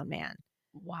 400-pound man.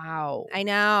 Wow. I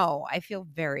know. I feel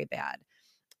very bad.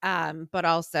 But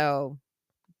also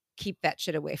keep that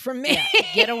shit away from me. Yeah,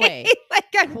 get away. Like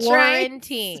I'm trying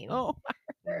Quarantine. so hard.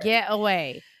 Get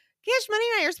away. Cash Money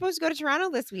and I are supposed to go to Toronto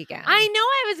this weekend. I know.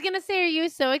 I was going to say, are you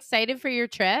so excited for your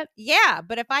trip? Yeah,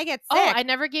 but if I get sick. Oh, I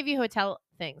never gave you hotel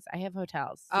things. I have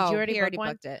hotels. Did you already he book one?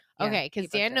 booked it. Yeah, Okay, he because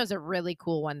booked Dan it. knows a really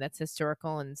cool one that's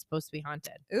historical and supposed to be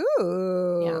haunted.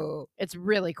 Ooh. It's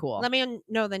really cool. Let me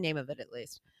know the name of it at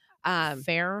least.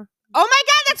 Fair. Oh my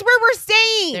God, that's where we're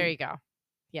staying. There you go.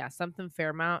 Yeah, something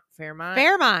Fairmont.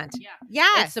 Fairmont. Yeah.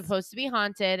 Yes. It's supposed to be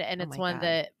haunted, and Oh it's my one God.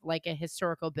 that like a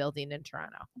historical building in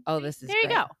Toronto. Oh, this is There you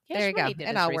great. go. There you Cash go. Money did It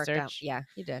his all worked out. research. Yeah,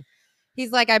 he did.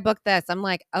 He's like, I booked this. I'm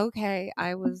like, okay,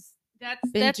 I was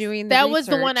doing the that was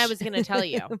the one I research. was going to tell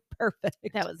you. Perfect.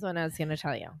 That was the one I was going to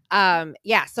tell you.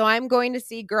 Yeah, so I'm going to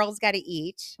see Girls Gotta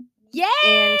Eat Yay!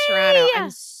 in Toronto. I'm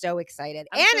so excited.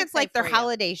 I'm and so it's like excited their for you.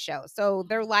 holiday show. So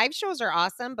their live shows are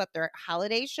awesome, but their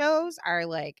holiday shows are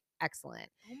like excellent.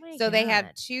 Oh my So they have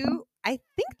God. two, I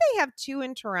think they have two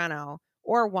in Toronto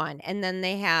or one, and then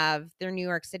they have their New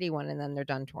York City one, and then they're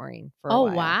done touring for a Oh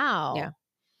while. wow. Yeah.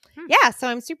 Hmm. Yeah, so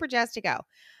I'm super jazzed to go.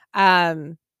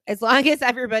 As long as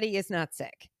everybody is not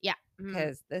sick. Yeah.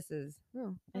 Because this is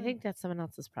I think that's someone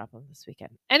else's problem this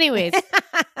weekend. Anyways,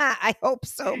 I hope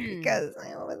so, because I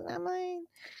hope it's not mine.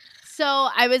 so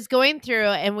I was going through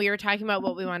and we were talking about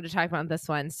what we wanted to talk about in this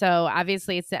one. So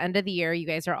obviously it's the end of the year. You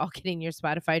guys are all getting your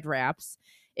Spotify wraps.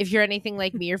 If you're anything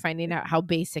like me, you're finding out how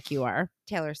basic you are.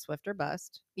 Taylor Swift or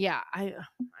bust. Yeah.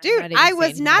 Dude, I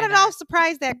was not at all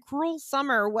surprised that Cruel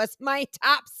Summer was my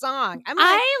top song. I'm like,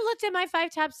 I looked at my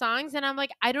 5 top songs and I'm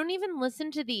like, I don't even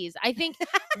listen to these. I think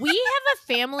we have a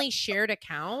family shared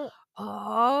account.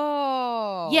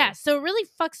 oh. Yeah, so it really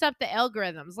fucks up the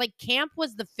algorithms. Like Camp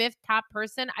was the 5th top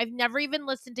person. I've never even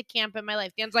listened to Camp in my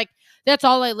life. Dan's like, that's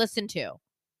all I listen to.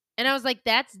 And I was like,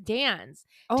 that's Dan's.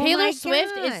 Oh Taylor my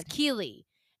Swift is God. Keely.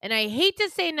 And I hate to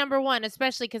say number 1,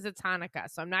 especially because it's Hanukkah.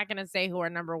 So I'm not going to say who our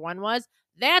number 1 was.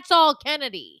 That's all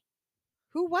Kennedy.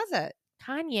 Who was it?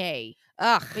 Kanye.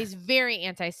 Ugh. He's very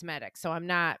anti-Semitic, so I'm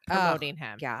not Oh, promoting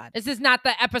him. God. This is not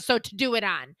the episode to do it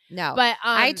on. No. But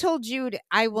I told Jude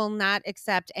I will not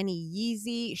accept any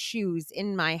Yeezy shoes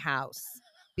in my house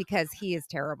because he is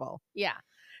terrible. Yeah.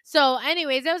 So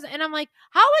anyways, and I'm like,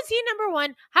 how is he number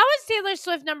 1? How is Taylor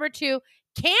Swift number 2?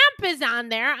 Camp is on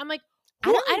there. I'm like,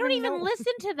 I don't even know.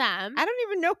 listen to them. I don't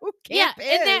even know who Camp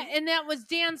is. And that was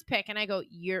Dan's pick. And I go,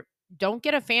 don't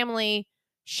get a family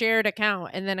shared account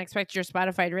and then expect your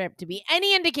Spotify Wrapped to be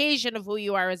any indication of who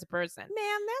you are as a person.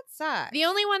 Man, that sucks. The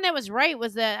only one that was right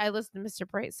was that I listened to Mr.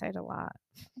 Brightside a lot.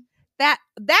 That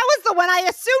was the one I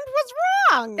assumed was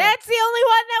wrong. That's the only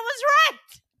one that was right.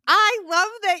 I love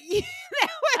that you. That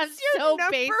was I'm your so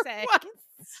number basic. one.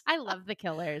 I love the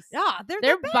Killers. Yeah, they're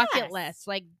They're the bucket best. list.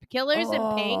 Like Killers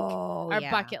and Pink Oh, are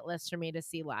yeah. bucket list for me to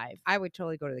see live. I would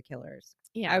totally go to the Killers.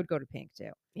 Yeah. I would go to Pink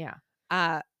too. Yeah.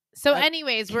 Uh, So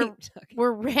anyways, okay.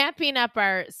 we're wrapping up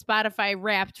our Spotify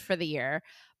Wrapped for the year.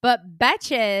 But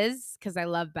Betches, because I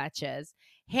love Betches,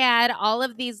 had all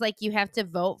of these, like, you have to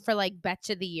vote for like Betch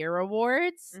of the Year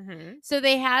awards. Mhm. So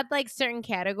they had like certain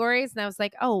categories, and I was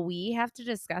like, oh, we have to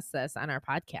discuss this on our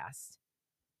podcast.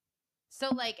 So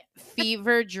like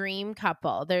fever dream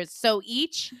couple.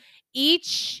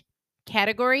 Each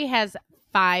category has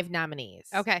 5 nominees.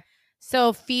 Okay.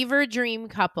 So fever dream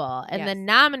couple, and the Yes.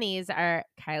 nominees are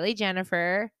Kylie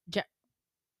Jennifer.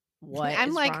 What I'm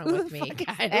is like, wrong who with the me? fuck is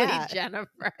Kylie that?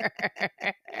 Jennifer.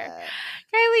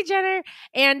 Kylie Jenner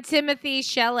and Timothy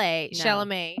Chalamet. No.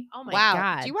 Chalamet. Oh my Wow.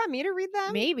 God. Do you want me to read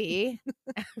them? Maybe.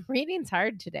 Reading's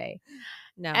hard today.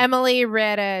 No. Emily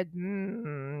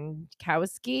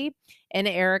Ratajkowski and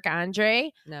Eric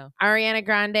Andre. No. Ariana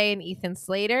Grande and Ethan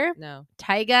Slater. No.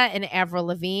 Tyga and Avril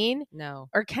Lavigne. No.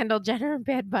 Or Kendall Jenner and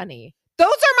Bad Bunny. Those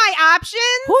are my options.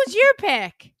 Who's your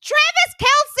pick? Travis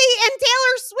Kelce and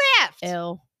Taylor Swift.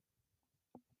 Ew.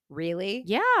 Really?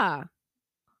 Yeah.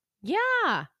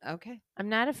 Yeah. Okay. I'm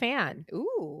not a fan.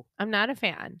 Ooh. I'm not a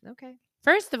fan. Okay.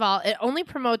 First of all, it only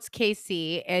promotes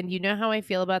KC, and you know how I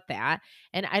feel about that.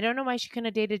 And I don't know why she couldn't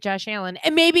have dated Josh Allen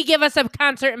and maybe give us a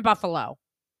concert in Buffalo.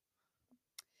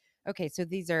 Okay. So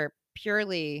these are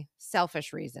purely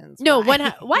selfish reasons. No, why.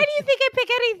 why do you think I pick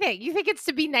anything? You think it's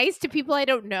to be nice to people I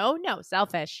don't know? No,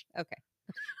 selfish. Okay.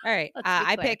 All right. Let's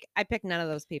be clear. I pick none of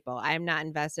those people. I am not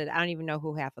invested. I don't even know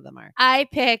who half of them are. I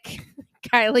pick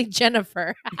Kylie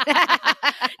Jennifer. No,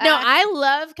 I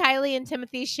love Kylie and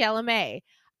Timothy Chalamet.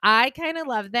 I kind of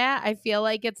love that. I feel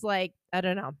like it's like, I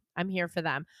don't know. I'm here for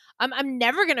them. I'm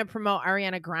never going to promote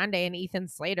Ariana Grande and Ethan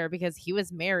Slater because he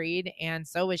was married and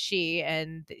so was she,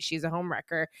 and she's a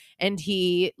homewrecker, and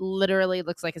he literally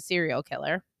looks like a serial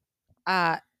killer.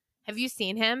 Have you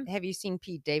seen him? Have you seen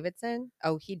Pete Davidson?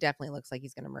 Oh, he definitely looks like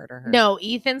he's going to murder her. No,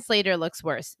 Ethan Slater looks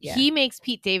worse. Yeah. He makes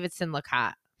Pete Davidson look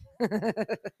hot.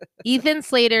 Ethan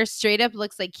Slater straight up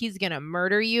looks like he's going to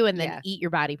murder you and then Yeah. eat your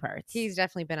body parts. He's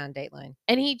definitely been on Dateline.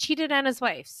 And he cheated on his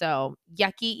wife. So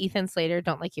yucky, Ethan Slater,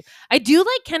 don't like you. I do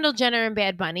like Kendall Jenner and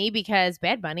Bad Bunny because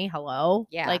Bad Bunny, hello.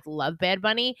 Yeah. Like, love Bad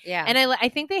Bunny. Yeah. And I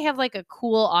think they have like a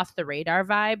cool off the radar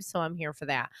vibe. So I'm here for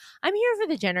that. I'm here for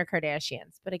the Jenner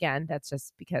Kardashians. But again, that's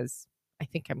just because I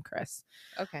think I'm Chris.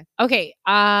 Okay. Okay.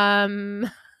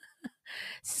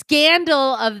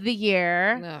 Scandal of the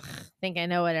year. Ugh. I think I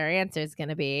know what our answer is going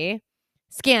to be.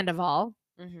 Scandival.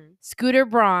 Mhm. Scooter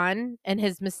Braun and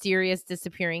his mysterious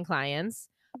disappearing clients,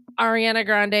 Ariana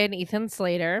Grande and Ethan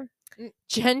Slater,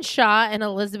 Jen Shaw and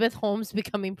Elizabeth Holmes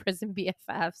becoming prison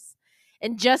BFFs,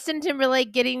 and Justin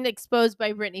Timberlake getting exposed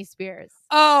by Britney Spears.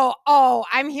 Oh,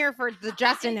 I'm here for the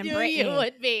Justin and I knew Britney. you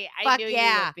would be. I Fuck knew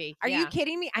yeah. you would be. Are Yeah. you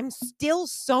kidding me? I'm still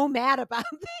so mad about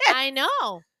this. I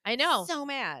know. So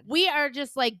mad. We are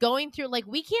just like going through, like,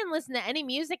 we can't listen to any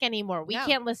music anymore. We No.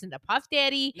 can't listen to Puff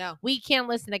Daddy. No. We can't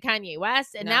listen to Kanye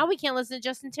West. And No. now we can't listen to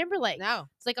Justin Timberlake. No.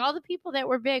 It's like all the people that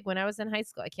were big when I was in high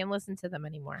school. I can't listen to them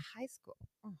anymore. High school.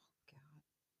 Oh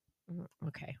God.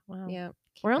 Okay. Well, Yeah.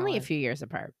 we're only a going. few years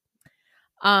apart.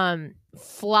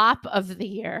 Flop of the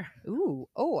year. Ooh.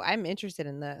 Oh, I'm interested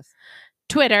in this.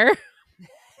 Twitter.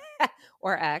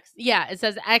 Or X. Yeah, it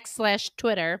says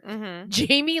X/Twitter. Mm-hmm.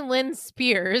 Jamie Lynn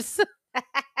Spears.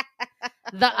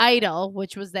 The Idol,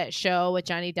 which was that show with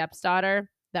Johnny Depp's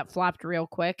daughter that flopped real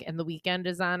quick, and The Weeknd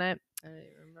is on it. I don't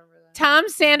even remember that. Tom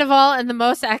Sandoval and the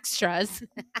Most Extras.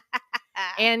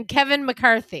 And Kevin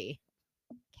McCarthy.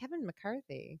 Kevin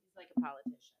McCarthy. He's like a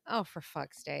politician. Oh, for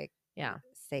fuck's sake. Yeah.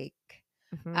 Sake.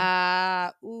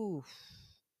 Mhm. Ooh.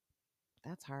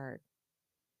 That's hard.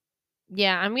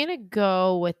 Yeah, I'm going to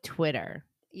go with Twitter.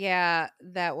 Yeah,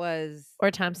 that was. Or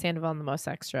Tom Sandoval and the Most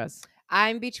Extras.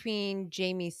 I'm between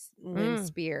Jamie Lynn Mm.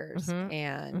 Spears Mhm.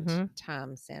 and Mhm.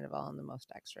 Tom Sandoval and the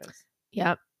Most Extras.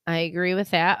 Yep. I agree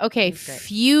with that. Okay, He's great.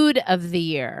 feud of the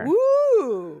year.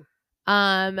 Woo!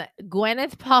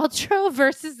 Gwyneth Paltrow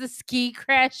versus the ski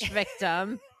crash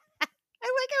victim. I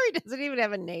like how he doesn't even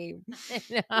have a name.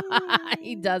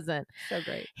 He doesn't. So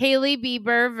great. Hailey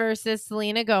Bieber versus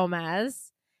Selena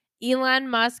Gomez. Elon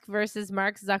Musk versus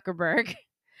Mark Zuckerberg.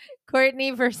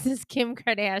 Courtney versus Kim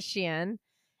Kardashian.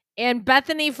 And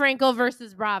Bethany Frankel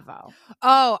versus Bravo.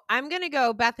 Oh, I'm going to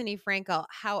go Bethany Frankel.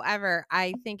 However,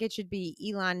 I think it should be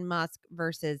Elon Musk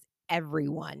versus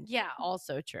everyone. Yeah,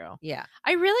 also true. Yeah.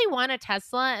 I really want a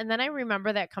Tesla, and then I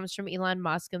remember that comes from Elon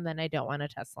Musk, and then I don't want a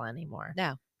Tesla anymore.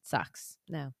 No. Sucks.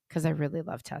 No. Because I really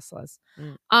love Teslas.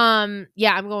 Mm.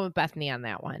 Yeah, I'm going with Bethany on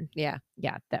that one. Yeah.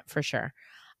 Yeah, that for sure.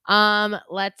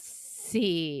 Let's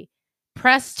see.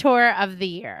 Press tour of the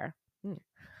year.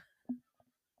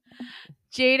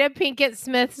 Jada Pinkett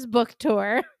Smith's book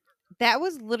tour. That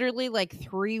was literally like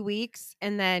 3 weeks,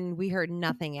 and then we heard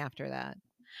nothing after that.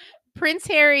 Prince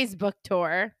Harry's book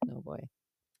tour. Oh boy.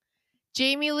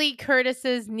 Jamie Lee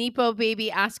Curtis's Nepo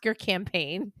Baby Oscar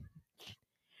campaign.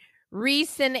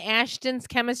 Reese and Ashton's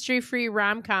chemistry-free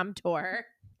rom-com tour.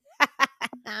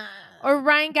 Or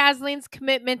Ryan Gosling's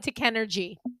commitment to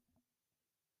Kenergy.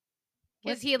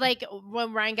 Because he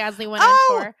when Ryan Gosling went on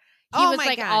tour, he was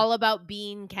my God. all about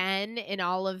being Ken in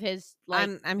all of his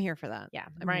I'm here for that. Yeah,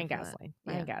 I'm Ryan here for Gosling.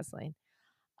 that. Ryan Yeah.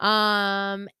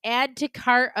 Gosling. Add to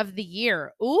cart of the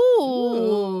year.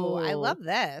 Ooh, I love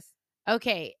this.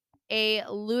 Okay, a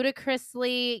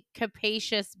ludicrously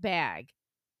capacious bag.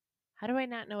 How do I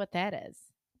not know what that is?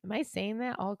 Am I saying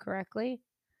that all correctly?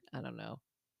 I don't know.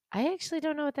 I actually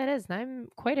don't know what that is, and I'm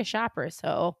quite a shopper,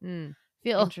 so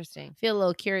feel Interesting. a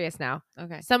little curious now.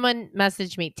 Okay. Someone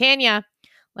messaged me, Tanya,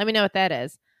 let me know what that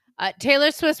is.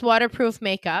 Taylor Swift's waterproof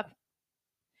makeup,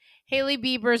 Hailey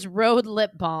Bieber's Road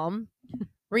lip balm,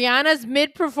 Rihanna's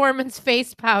mid-performance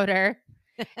face powder,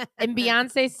 and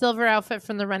Beyonce's silver outfit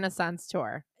from the Renaissance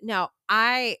tour. No,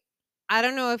 I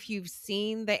don't know if you've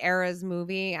seen the Eras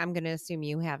movie. I'm going to assume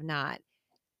you have not.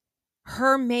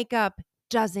 Her makeup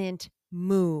doesn't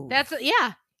move.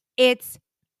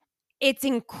 It's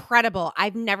incredible.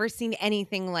 I've never seen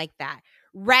anything like that.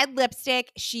 Red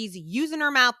lipstick, she's using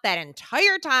her mouth that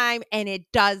entire time and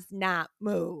it does not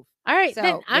move. All right, So,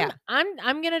 then yeah.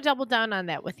 I'm going to double down on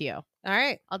that with you. All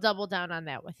right. I'll double down on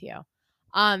that with you.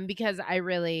 Because I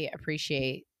really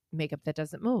appreciate makeup that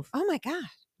doesn't move. Oh my God.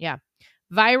 Yeah.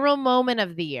 Viral moment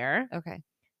of the year. Okay.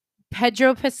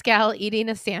 Pedro Pascal eating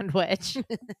a sandwich.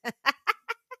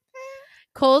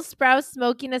 Cole Sprouse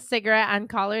smoking a cigarette on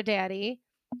Call Daddy.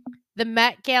 The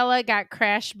Met Gala got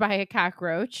crashed by a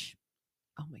cockroach.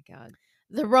 Oh my God.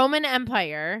 The Roman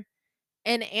Empire.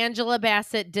 And Angela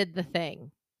Bassett did the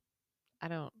thing. I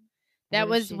don't. That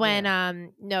what did was she when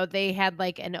do? they had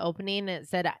like an opening and it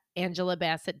said Angela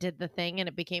Bassett did the thing, and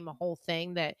it became a whole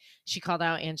thing that she called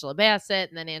out Angela Bassett,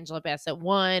 and then Angela Bassett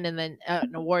won, and then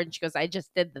an award, and she goes, I just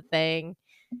did the thing.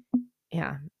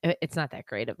 Yeah, it's not that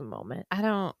great of a moment. I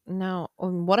don't know.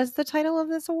 What is the title of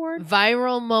this award?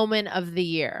 Viral moment of the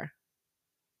year.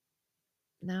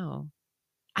 No.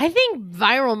 I think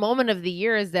viral moment of the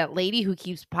year is that lady who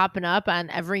keeps popping up on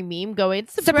every meme going,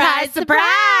 Surprise, surprise.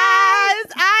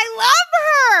 I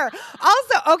love her.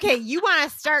 Also, okay, you want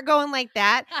to start going like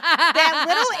that? That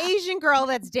little Asian girl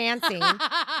that's dancing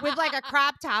with like a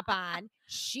crop top on.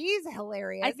 She's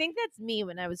hilarious. I think that's me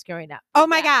when I was growing up. Oh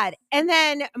my God. And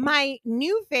then my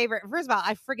new favorite, first of all,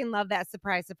 I freaking love that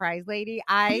surprise, surprise lady.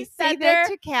 I say that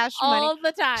to Cash Money all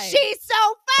the time. She's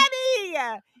so funny.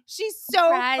 She's so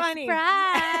surprise, funny.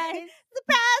 Surprise.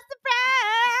 Surprise,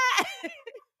 surprise.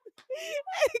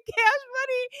 Cash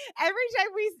Money, every time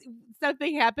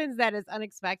something happens that is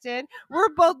unexpected, we're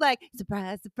both like,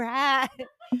 surprise, surprise.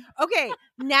 Okay,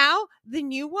 now the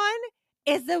new one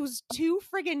is those two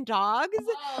friggin' dogs.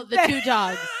 Oh, the two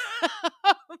dogs.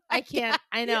 I can't.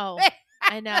 I know.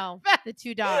 I know. The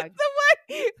two dogs.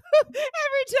 The one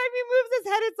every time he moves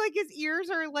his head, it's like his ears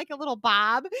are like a little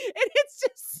bob, and it's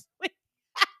just like,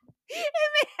 and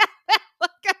they have that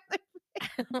look on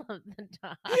I love the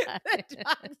dogs. The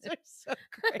dogs are so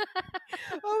great.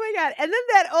 Oh my God. And then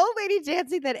that old lady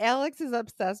dancing that Alex is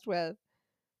obsessed with.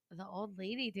 The old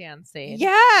lady dancing.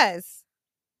 Yes.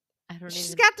 I don't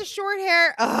She's even. got the short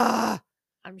hair. Ugh.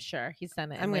 I'm sure he's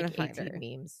done it I'm in gonna like find 18 her.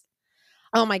 memes.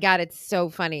 Oh my God. It's so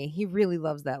funny. He really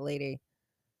loves that lady.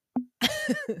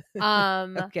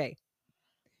 Okay.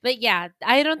 But yeah,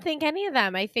 I don't think any of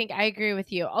them. I think I agree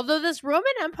with you. Although this Roman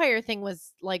Empire thing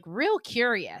was like real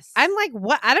curious. I'm like,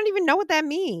 what? I don't even know what that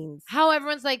means. How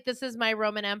everyone's like, this is my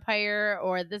Roman Empire,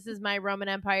 or this is my Roman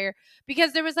Empire.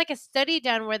 Because there was like a study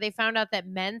done where they found out that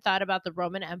men thought about the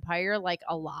Roman Empire like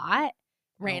a lot.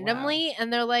 randomly,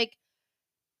 and they're like,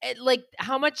 like,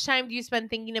 how much time do you spend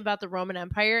thinking about the Roman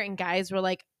Empire? And guys were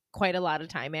like, quite a lot of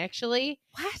time, actually.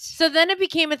 What? So then it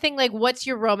became a thing like, what's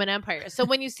your Roman Empire? So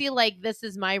when you see like, this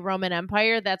is my Roman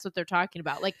Empire, that's what they're talking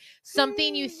about. Like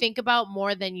something you think about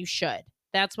more than you should.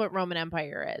 That's what Roman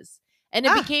Empire is. And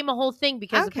it became a whole thing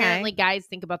because apparently guys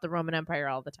think about the Roman Empire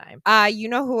all the time. You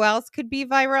know who else could be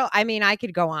viral? I mean, I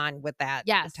could go on with that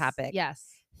topic. Yes.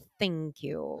 Thank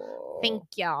you. Thank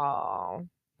y'all.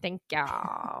 Thank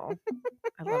y'all.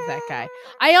 I love that guy.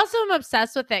 I also am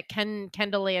obsessed with that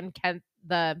Kendall and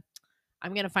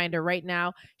I'm going to find her right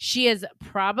now. She is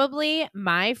probably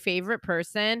my favorite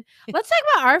person. Let's talk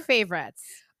about our favorites.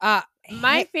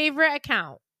 My favorite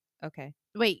account. Okay.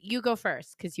 Wait, you go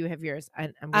first because you have yours.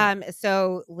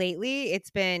 So lately it's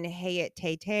been Hey It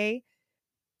Tay Tay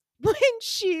when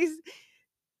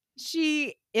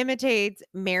she imitates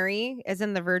Mary, as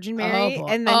in the Virgin Mary,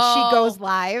 and then she goes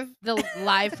live.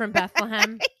 Live from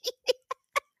Bethlehem.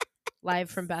 Live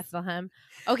from Bethlehem.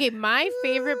 Okay, my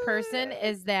favorite person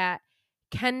is that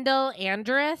Kendall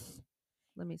Andreth.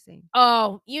 Let me see.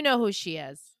 Oh, you know who she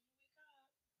is.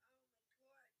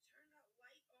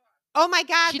 Oh my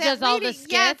God. She does all the skits.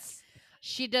 Yes.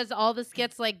 She does all the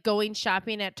skits like going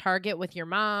shopping at Target with your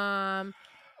mom.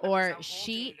 Or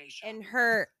she and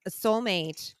her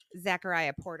soulmate,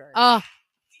 Zachariah Porter. Oh.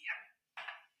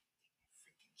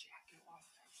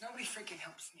 Nobody freaking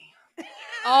helps me.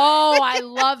 Oh, I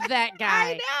love that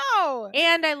guy. I know.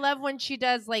 And I love when she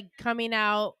does like coming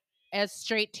out as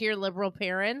straight to your liberal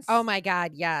parents. Oh my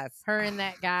God, yes. Her and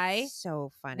that guy.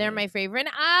 So funny. They're my favorite.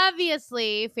 And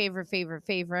obviously,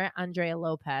 favorite, Andrea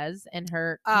Lopez and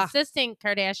her consistent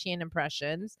Kardashian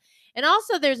impressions. And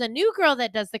also, there's a new girl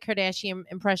that does the Kardashian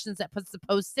impressions that puts the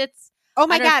Post-its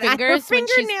on her fingers when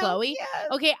she's fingernails. Khloe. Yes.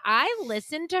 Okay, I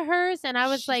listened to hers and I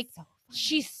was She's like, so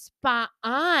she's spot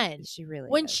on. She really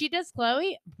when is. she does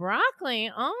Khloe, broccoli,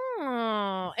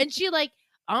 and she like,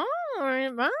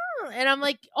 and I'm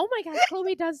like, oh my God,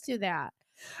 Khloe does do that.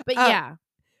 But yeah.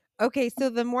 Okay, so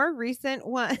the more recent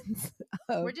ones.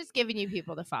 We're just giving you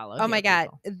people to follow. Oh my God.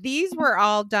 These were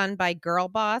all done by Girl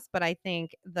Boss, but I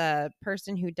think the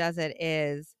person who does it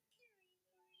is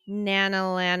Nana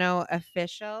Lano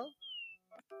Official.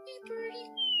 Hey, Birdie.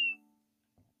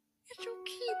 It's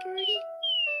okay, Birdie.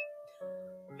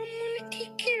 I'm gonna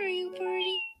take care of you,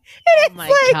 Birdie. Oh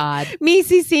my God. Me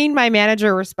seeing my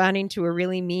manager responding to a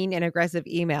really mean and aggressive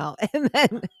email. And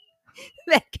then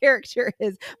that character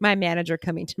is my manager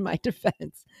coming to my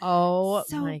defense. Oh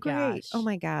so my great. gosh. Oh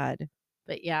my God.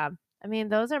 But yeah, I mean,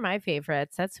 those are my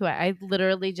favorites. That's who I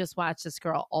literally just watch this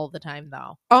girl all the time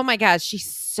though. Oh my God. She's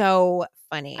so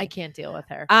funny. I can't deal with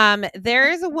her.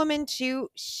 There is a woman too.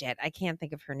 Shit. I can't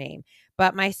think of her name,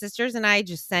 but my sisters and I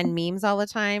just send memes all the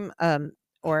time.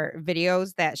 Or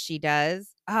videos that she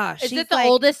does. Is it the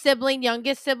oldest sibling,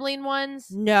 youngest sibling ones?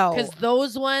 No. Because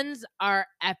those ones are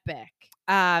epic.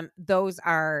 Those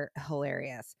are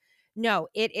hilarious. No,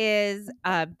 it is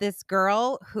this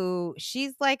girl who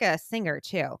she's like a singer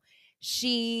too.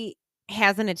 She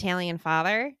has an Italian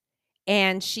father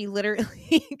and she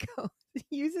literally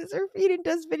uses her feet and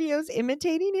does videos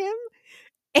imitating him.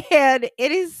 And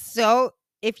it is so,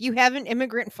 if you have an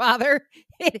immigrant father,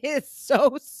 it is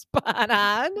so spot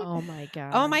on. Oh my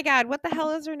God. Oh my God. What the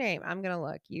hell is her name? I'm going to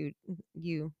look.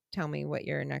 You tell me what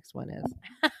your next one is.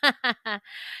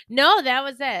 No, that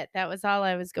was it. That was all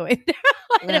I was going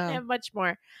through. I don't have much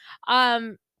more.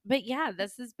 But yeah,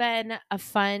 this has been a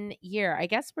fun year. I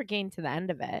guess we're getting to the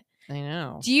end of it. I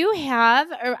know. Do you have,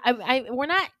 or we're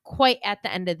not quite at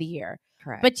the end of the year.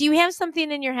 Correct. But do you have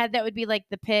something in your head that would be like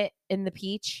the pit and the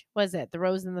peach? Was it the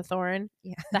rose and the thorn?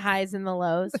 Yeah. The highs and the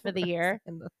lows for the year?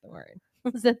 And the thorn.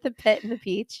 Was it the pit and the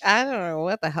peach? I don't know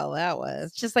what the hell that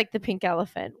was. It's just like the pink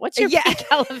elephant. What's your pink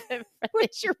elephant?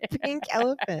 What's your pink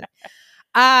elephant?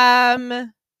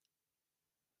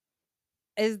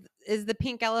 Is the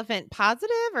pink elephant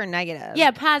positive or negative? Yeah,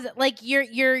 positive. Like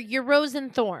your rose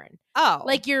and thorn. Oh.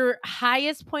 Like your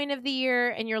highest point of the year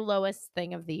and your lowest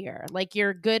thing of the year. Like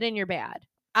your good and your bad.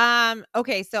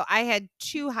 Okay, so I had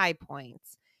 2 high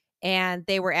points and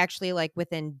they were actually like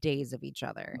within days of each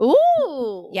other.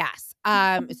 Ooh. Yes.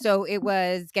 So it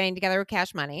was getting together with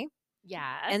Cash Money.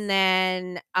 Yes. And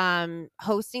then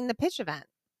hosting the pitch event.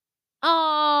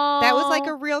 Oh, that was like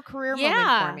a real career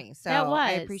moment for me. So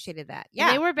I appreciated that. Yeah.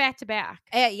 And they were back to back.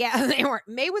 Yeah, they were.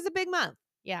 May was a big month.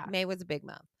 Yeah. May was a big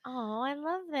month. Oh, I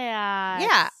love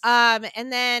that. Yeah.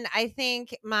 And then I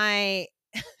think let's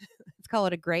call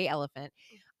it a gray elephant.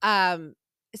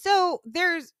 So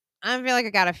there's I feel like I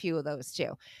got a few of those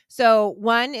too. So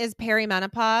one is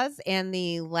perimenopause and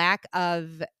the lack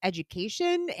of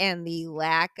education and the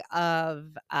lack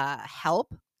of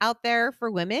help out there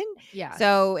for women. Yeah.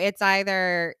 So it's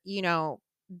either,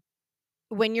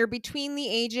 when you're between the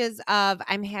ages of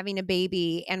I'm having a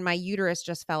baby and my uterus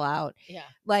just fell out, Yeah.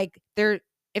 like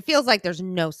it feels like there's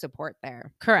no support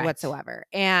there Correct. whatsoever.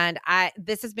 And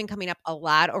this has been coming up a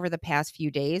lot over the past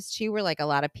few days too, where like a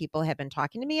lot of people have been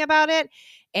talking to me about it.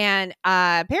 And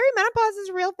perimenopause is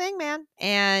a real thing, man.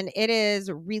 And it is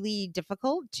really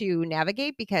difficult to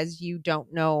navigate because you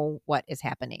don't know what is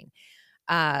happening.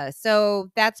 So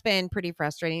that's been pretty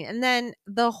frustrating. And then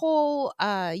the whole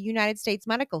United States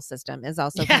medical system is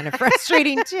also kind of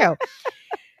frustrating too.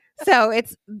 So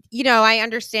it's, I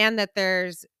understand that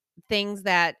there's things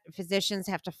that physicians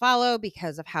have to follow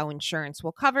because of how insurance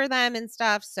will cover them and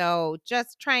stuff. So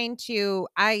just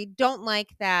I don't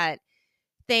like that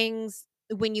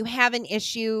when you have an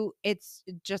issue, it's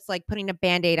just like putting a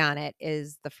Band-Aid on it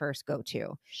is the first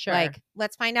go-to. Sure. Like,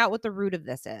 let's find out what the root of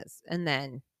this is, and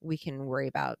then we can worry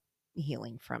about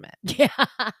healing from it. Yeah.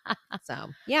 So,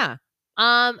 yeah.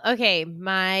 Okay,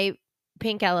 my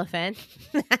pink elephant,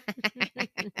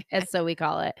 as so we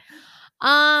call it.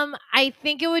 I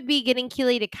think it would be getting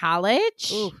Keely to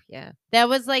college. Ooh, yeah. That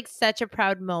was like such a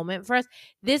proud moment for us.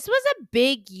 This was a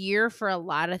big year for a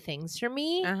lot of things for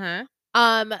me. Uh-huh.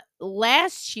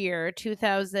 Last year,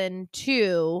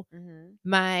 2002,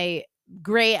 my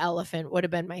gray elephant would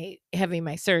have been having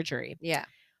my surgery. Yeah.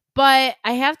 But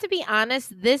I have to be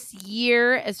honest, this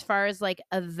year, as far as like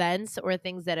events or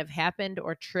things that have happened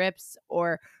or trips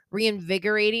or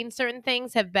reinvigorating certain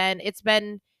things it's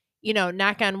been,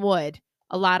 knock on wood,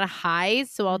 a lot of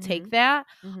highs. So I'll take that.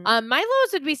 My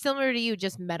lows would be similar to you,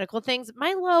 just medical things.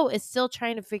 My low is still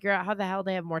trying to figure out how the hell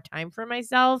to have more time for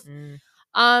myself.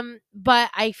 But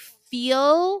I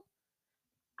feel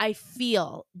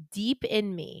deep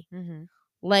in me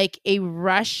like a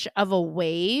rush of a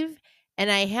wave. And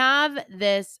I have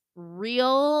this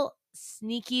real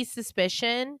sneaky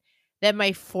suspicion that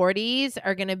my 40s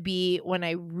are going to be when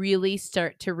I really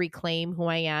start to reclaim who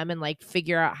I am and like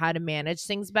figure out how to manage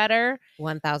things better.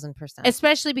 1000%.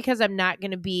 Especially because I'm not going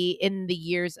to be in the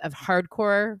years of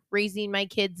hardcore raising my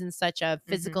kids in such a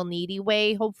physical needy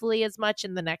way, hopefully as much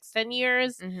in the next 10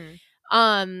 years.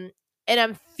 And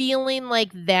I'm feeling like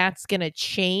that's going to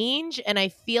change. And I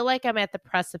feel like I'm at the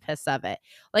precipice of it.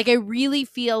 Like, I really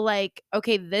feel like,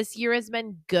 okay, this year has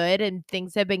been good and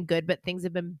things have been good, but things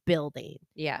have been building.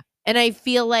 Yeah. And I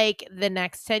feel like the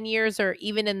next 10 years or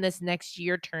even in this next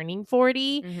year turning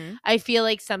 40, I feel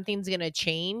like something's going to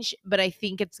change. But I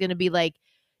think it's going to be like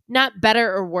not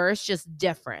better or worse, just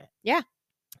different. Yeah.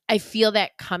 I feel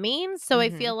that coming. So I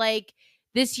feel like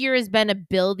this year has been a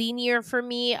building year for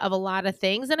me of a lot of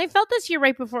things. And I felt this year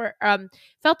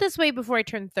felt this way before I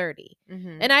turned 30.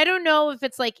 And I don't know if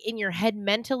it's like in your head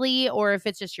mentally or if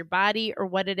it's just your body or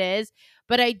what it is,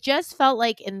 but I just felt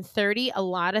like in 30, a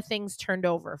lot of things turned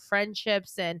over,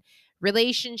 friendships and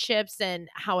relationships and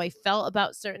how I felt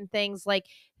about certain things. Like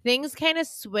things kind of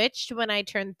switched when I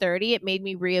turned 30. It made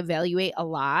me reevaluate a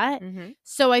lot.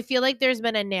 So I feel like there's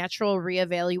been a natural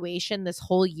reevaluation this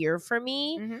whole year for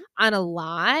me on a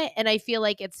lot. And I feel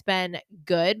like it's been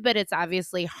good, but it's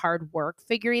obviously hard work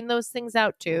figuring those things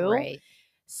out too. Right.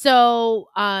 So,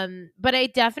 but I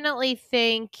definitely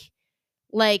think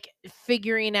like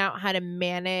figuring out how to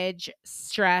manage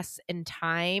stress and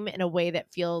time in a way that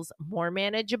feels more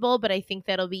manageable. But I think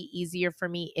that'll be easier for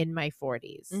me in my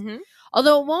 40s.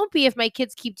 Although it won't be if my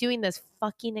kids keep doing this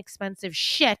fucking expensive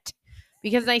shit,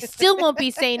 because I still won't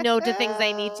be saying no to things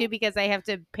I need to because I have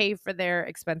to pay for their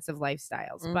expensive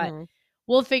lifestyles. But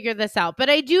we'll figure this out. But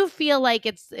I do feel like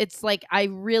it's like I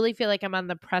really feel like I'm on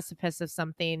the precipice of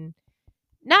something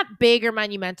not big or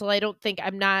monumental.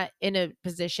 I'm not in a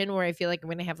position where I feel like I'm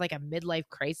going to have like a midlife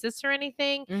crisis or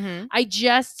anything. I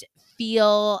just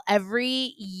feel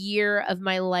every year of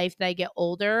my life that I get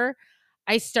older,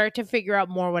 I start to figure out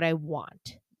more what I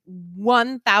want.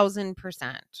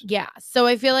 1000%. Yeah. So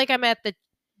I feel like I'm at the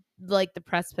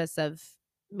precipice of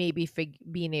maybe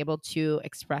being able to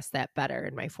express that better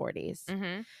in my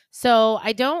 40s. So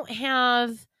I don't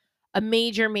have a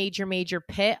major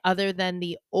pit other than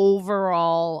the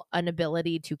overall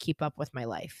inability to keep up with my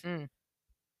life,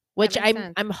 which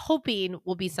I'm hoping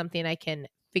will be something I can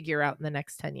figure out in the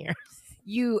next 10 years.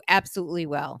 You absolutely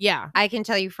will. Yeah. I can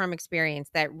tell you from experience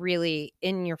that really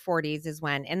in your 40s is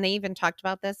when, and they even talked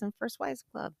about this in First Wives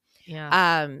Club.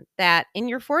 Yeah. That in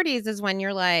your 40s is when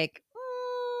you're like,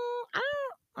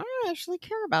 don't actually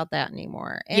care about that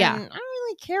anymore. And Yeah. I don't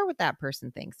really care what that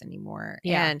person thinks anymore.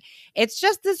 Yeah. And it's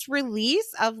just this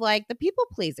release of like the people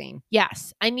pleasing.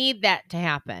 Yes. I need that to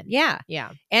happen. Yeah.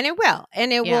 Yeah. And it will.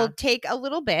 And it Yeah. will take a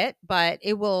little bit, but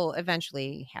it will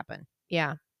eventually happen.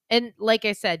 Yeah. And like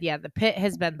I said, yeah, the pit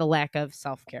has been the lack of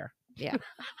self-care. Yeah.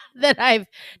 That I've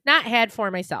not had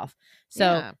for myself. So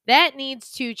Yeah. that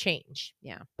needs to change.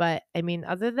 Yeah. But I mean,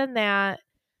 other than that,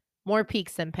 more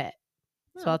peaks than pit.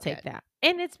 So Oh, I'll take good. that.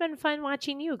 And it's been fun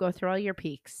watching you go through all your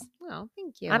peaks. Oh,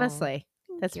 thank you. Honestly,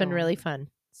 Thank that's been you. really fun.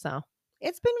 So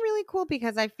It's been really cool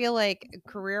because I feel like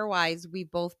career-wise,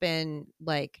 we've both been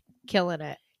like killing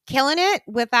it. killing it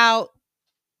without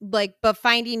like, but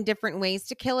finding different ways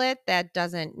to kill it. That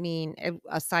doesn't mean,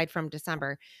 aside from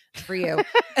December for you,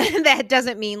 that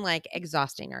doesn't mean like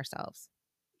exhausting ourselves.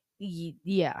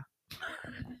 Yeah.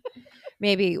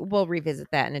 Maybe we'll revisit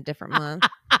that in a different month.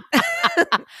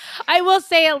 I will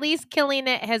say at least killing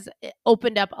it has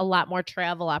opened up a lot more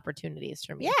travel opportunities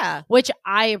for me. Yeah. Which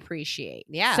I appreciate.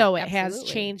 Yeah, So it has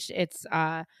absolutely. changed its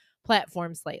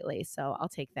platform slightly. So I'll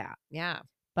take that. Yeah.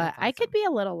 But That's I could awesome. be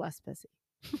a little less busy.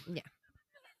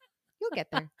 You'll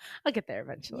get there. I'll get there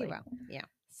eventually. You will. Yeah.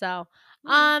 So,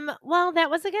 Mhm. well,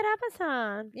 that was a good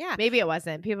episode. Yeah. Maybe it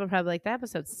wasn't. People are probably like, that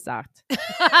episode sucked.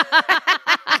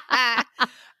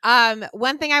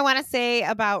 One thing I want to say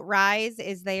about Rise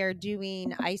is they are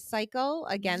doing Ice Cycle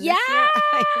again this year.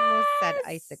 I almost said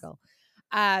Yes! icicle.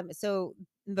 So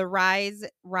the Rise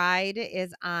ride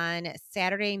is on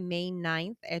Saturday, May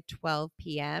 9th at 12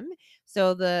 p.m.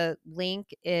 So the link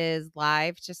is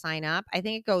live to sign up. I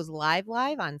think it goes live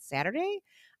on Saturday.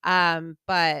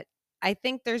 But I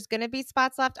think there's going to be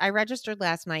spots left. I registered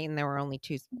last night and there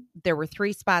were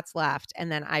 3 spots left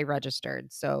and then I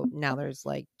registered. So now there's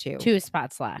like 2. 2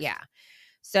 spots left. Yeah.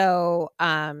 So,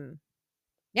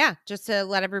 yeah, just to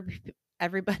let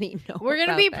everybody know. We're going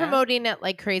to about be that. promoting it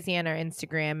like crazy on our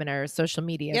Instagram and our social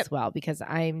media Yep. as well, because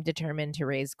I'm determined to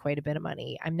raise quite a bit of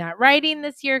money. I'm not riding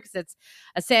this year because it's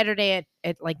a Saturday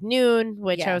at like noon,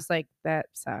 which Yeah. I was like, that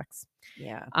sucks.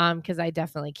 Yeah. Because I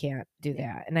definitely can't do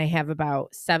that. And I have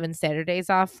about 7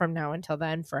 Saturdays off from now until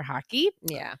then for hockey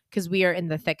Yeah. because we are in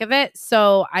the thick of it.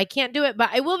 So I can't do it, but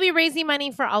I will be raising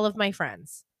money for all of my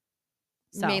friends.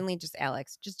 So Mainly just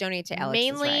Alex. Just donate to Alex.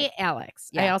 mainly Alex.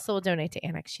 I Yeah. also will donate to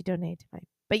Annex. She donated to mine.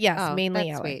 But yes, mainly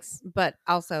that's Alex. sweet. But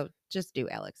also just do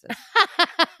Alex's.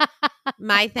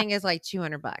 My thing is like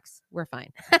 $200. We're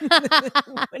fine.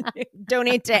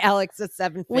 Donate to Alex at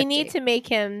 $750. We need to make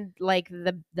him like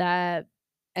the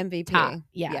MVP. top.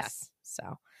 Yes.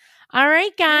 So, all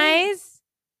right, guys.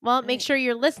 Well, make right. sure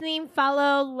you're listening,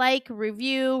 follow, like,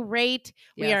 review, rate.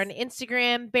 We are on Yes.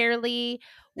 Instagram, barely.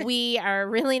 We are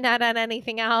really not on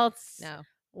anything else. No.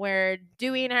 We're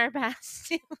doing our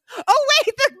best. Oh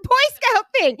wait, the Boy Scout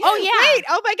thing. Oh, yeah. Wait.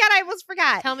 Oh my God, I almost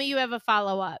forgot. Tell me you have a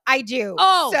follow up. I do.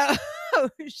 Oh. So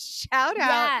shout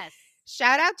out. Yes.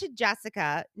 Shout out to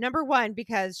Jessica, number 1,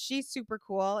 because she's super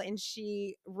cool and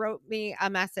she wrote me a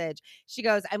message. She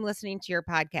goes, I'm listening to your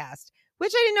podcast,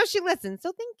 which I didn't know she listened.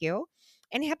 So thank you.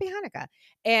 And happy Hanukkah.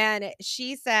 And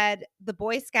she said the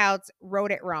Boy Scouts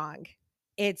wrote it wrong.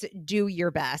 It's do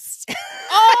your best.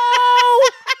 Oh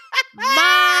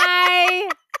my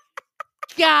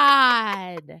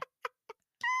God.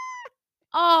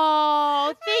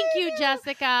 Oh, thank you,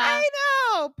 Jessica. I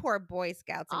know. Poor Boy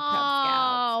Scouts and Cub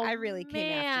Scouts. I really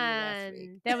came after you last week.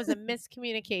 That was a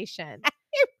miscommunication.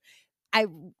 I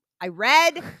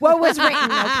read what was written, okay?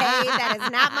 That is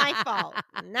not my fault.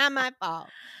 Not my fault.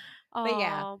 But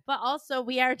yeah. Oh, but also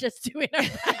we are just doing our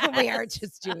best. We are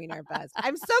just doing our best.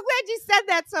 I'm so glad you said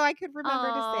that so I could remember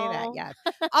to say that. Oh. Yes.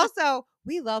 Also,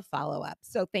 we love follow-up.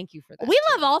 So thank you for that. We too.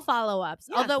 love all follow-ups.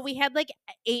 Yes. Although we had like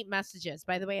 8 messages,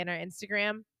 by the way, on our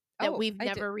Instagram that Oh, we've I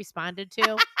did. never responded to.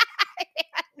 No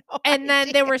And then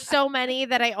there idea. were so many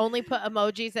that I only put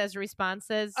emojis as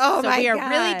responses. Oh so my we are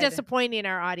really God. disappointing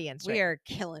our audience. We right are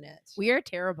killing it. now. We are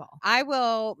terrible. I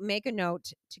will make a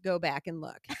note to go back and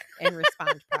look and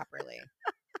respond properly.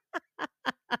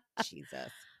 Jesus.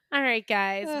 All right,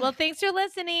 guys. Ugh. Well, thanks for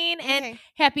listening and Okay.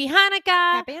 happy Hanukkah.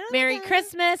 Happy Merry Hanukkah.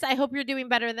 Christmas. I hope you're doing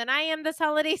better than I am this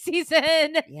holiday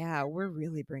season. Yeah, we're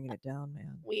really bringing it down,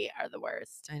 man. We are the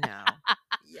worst. I know.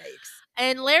 Yikes.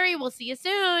 And Larry, we'll see you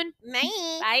soon. Bye.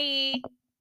 Bye.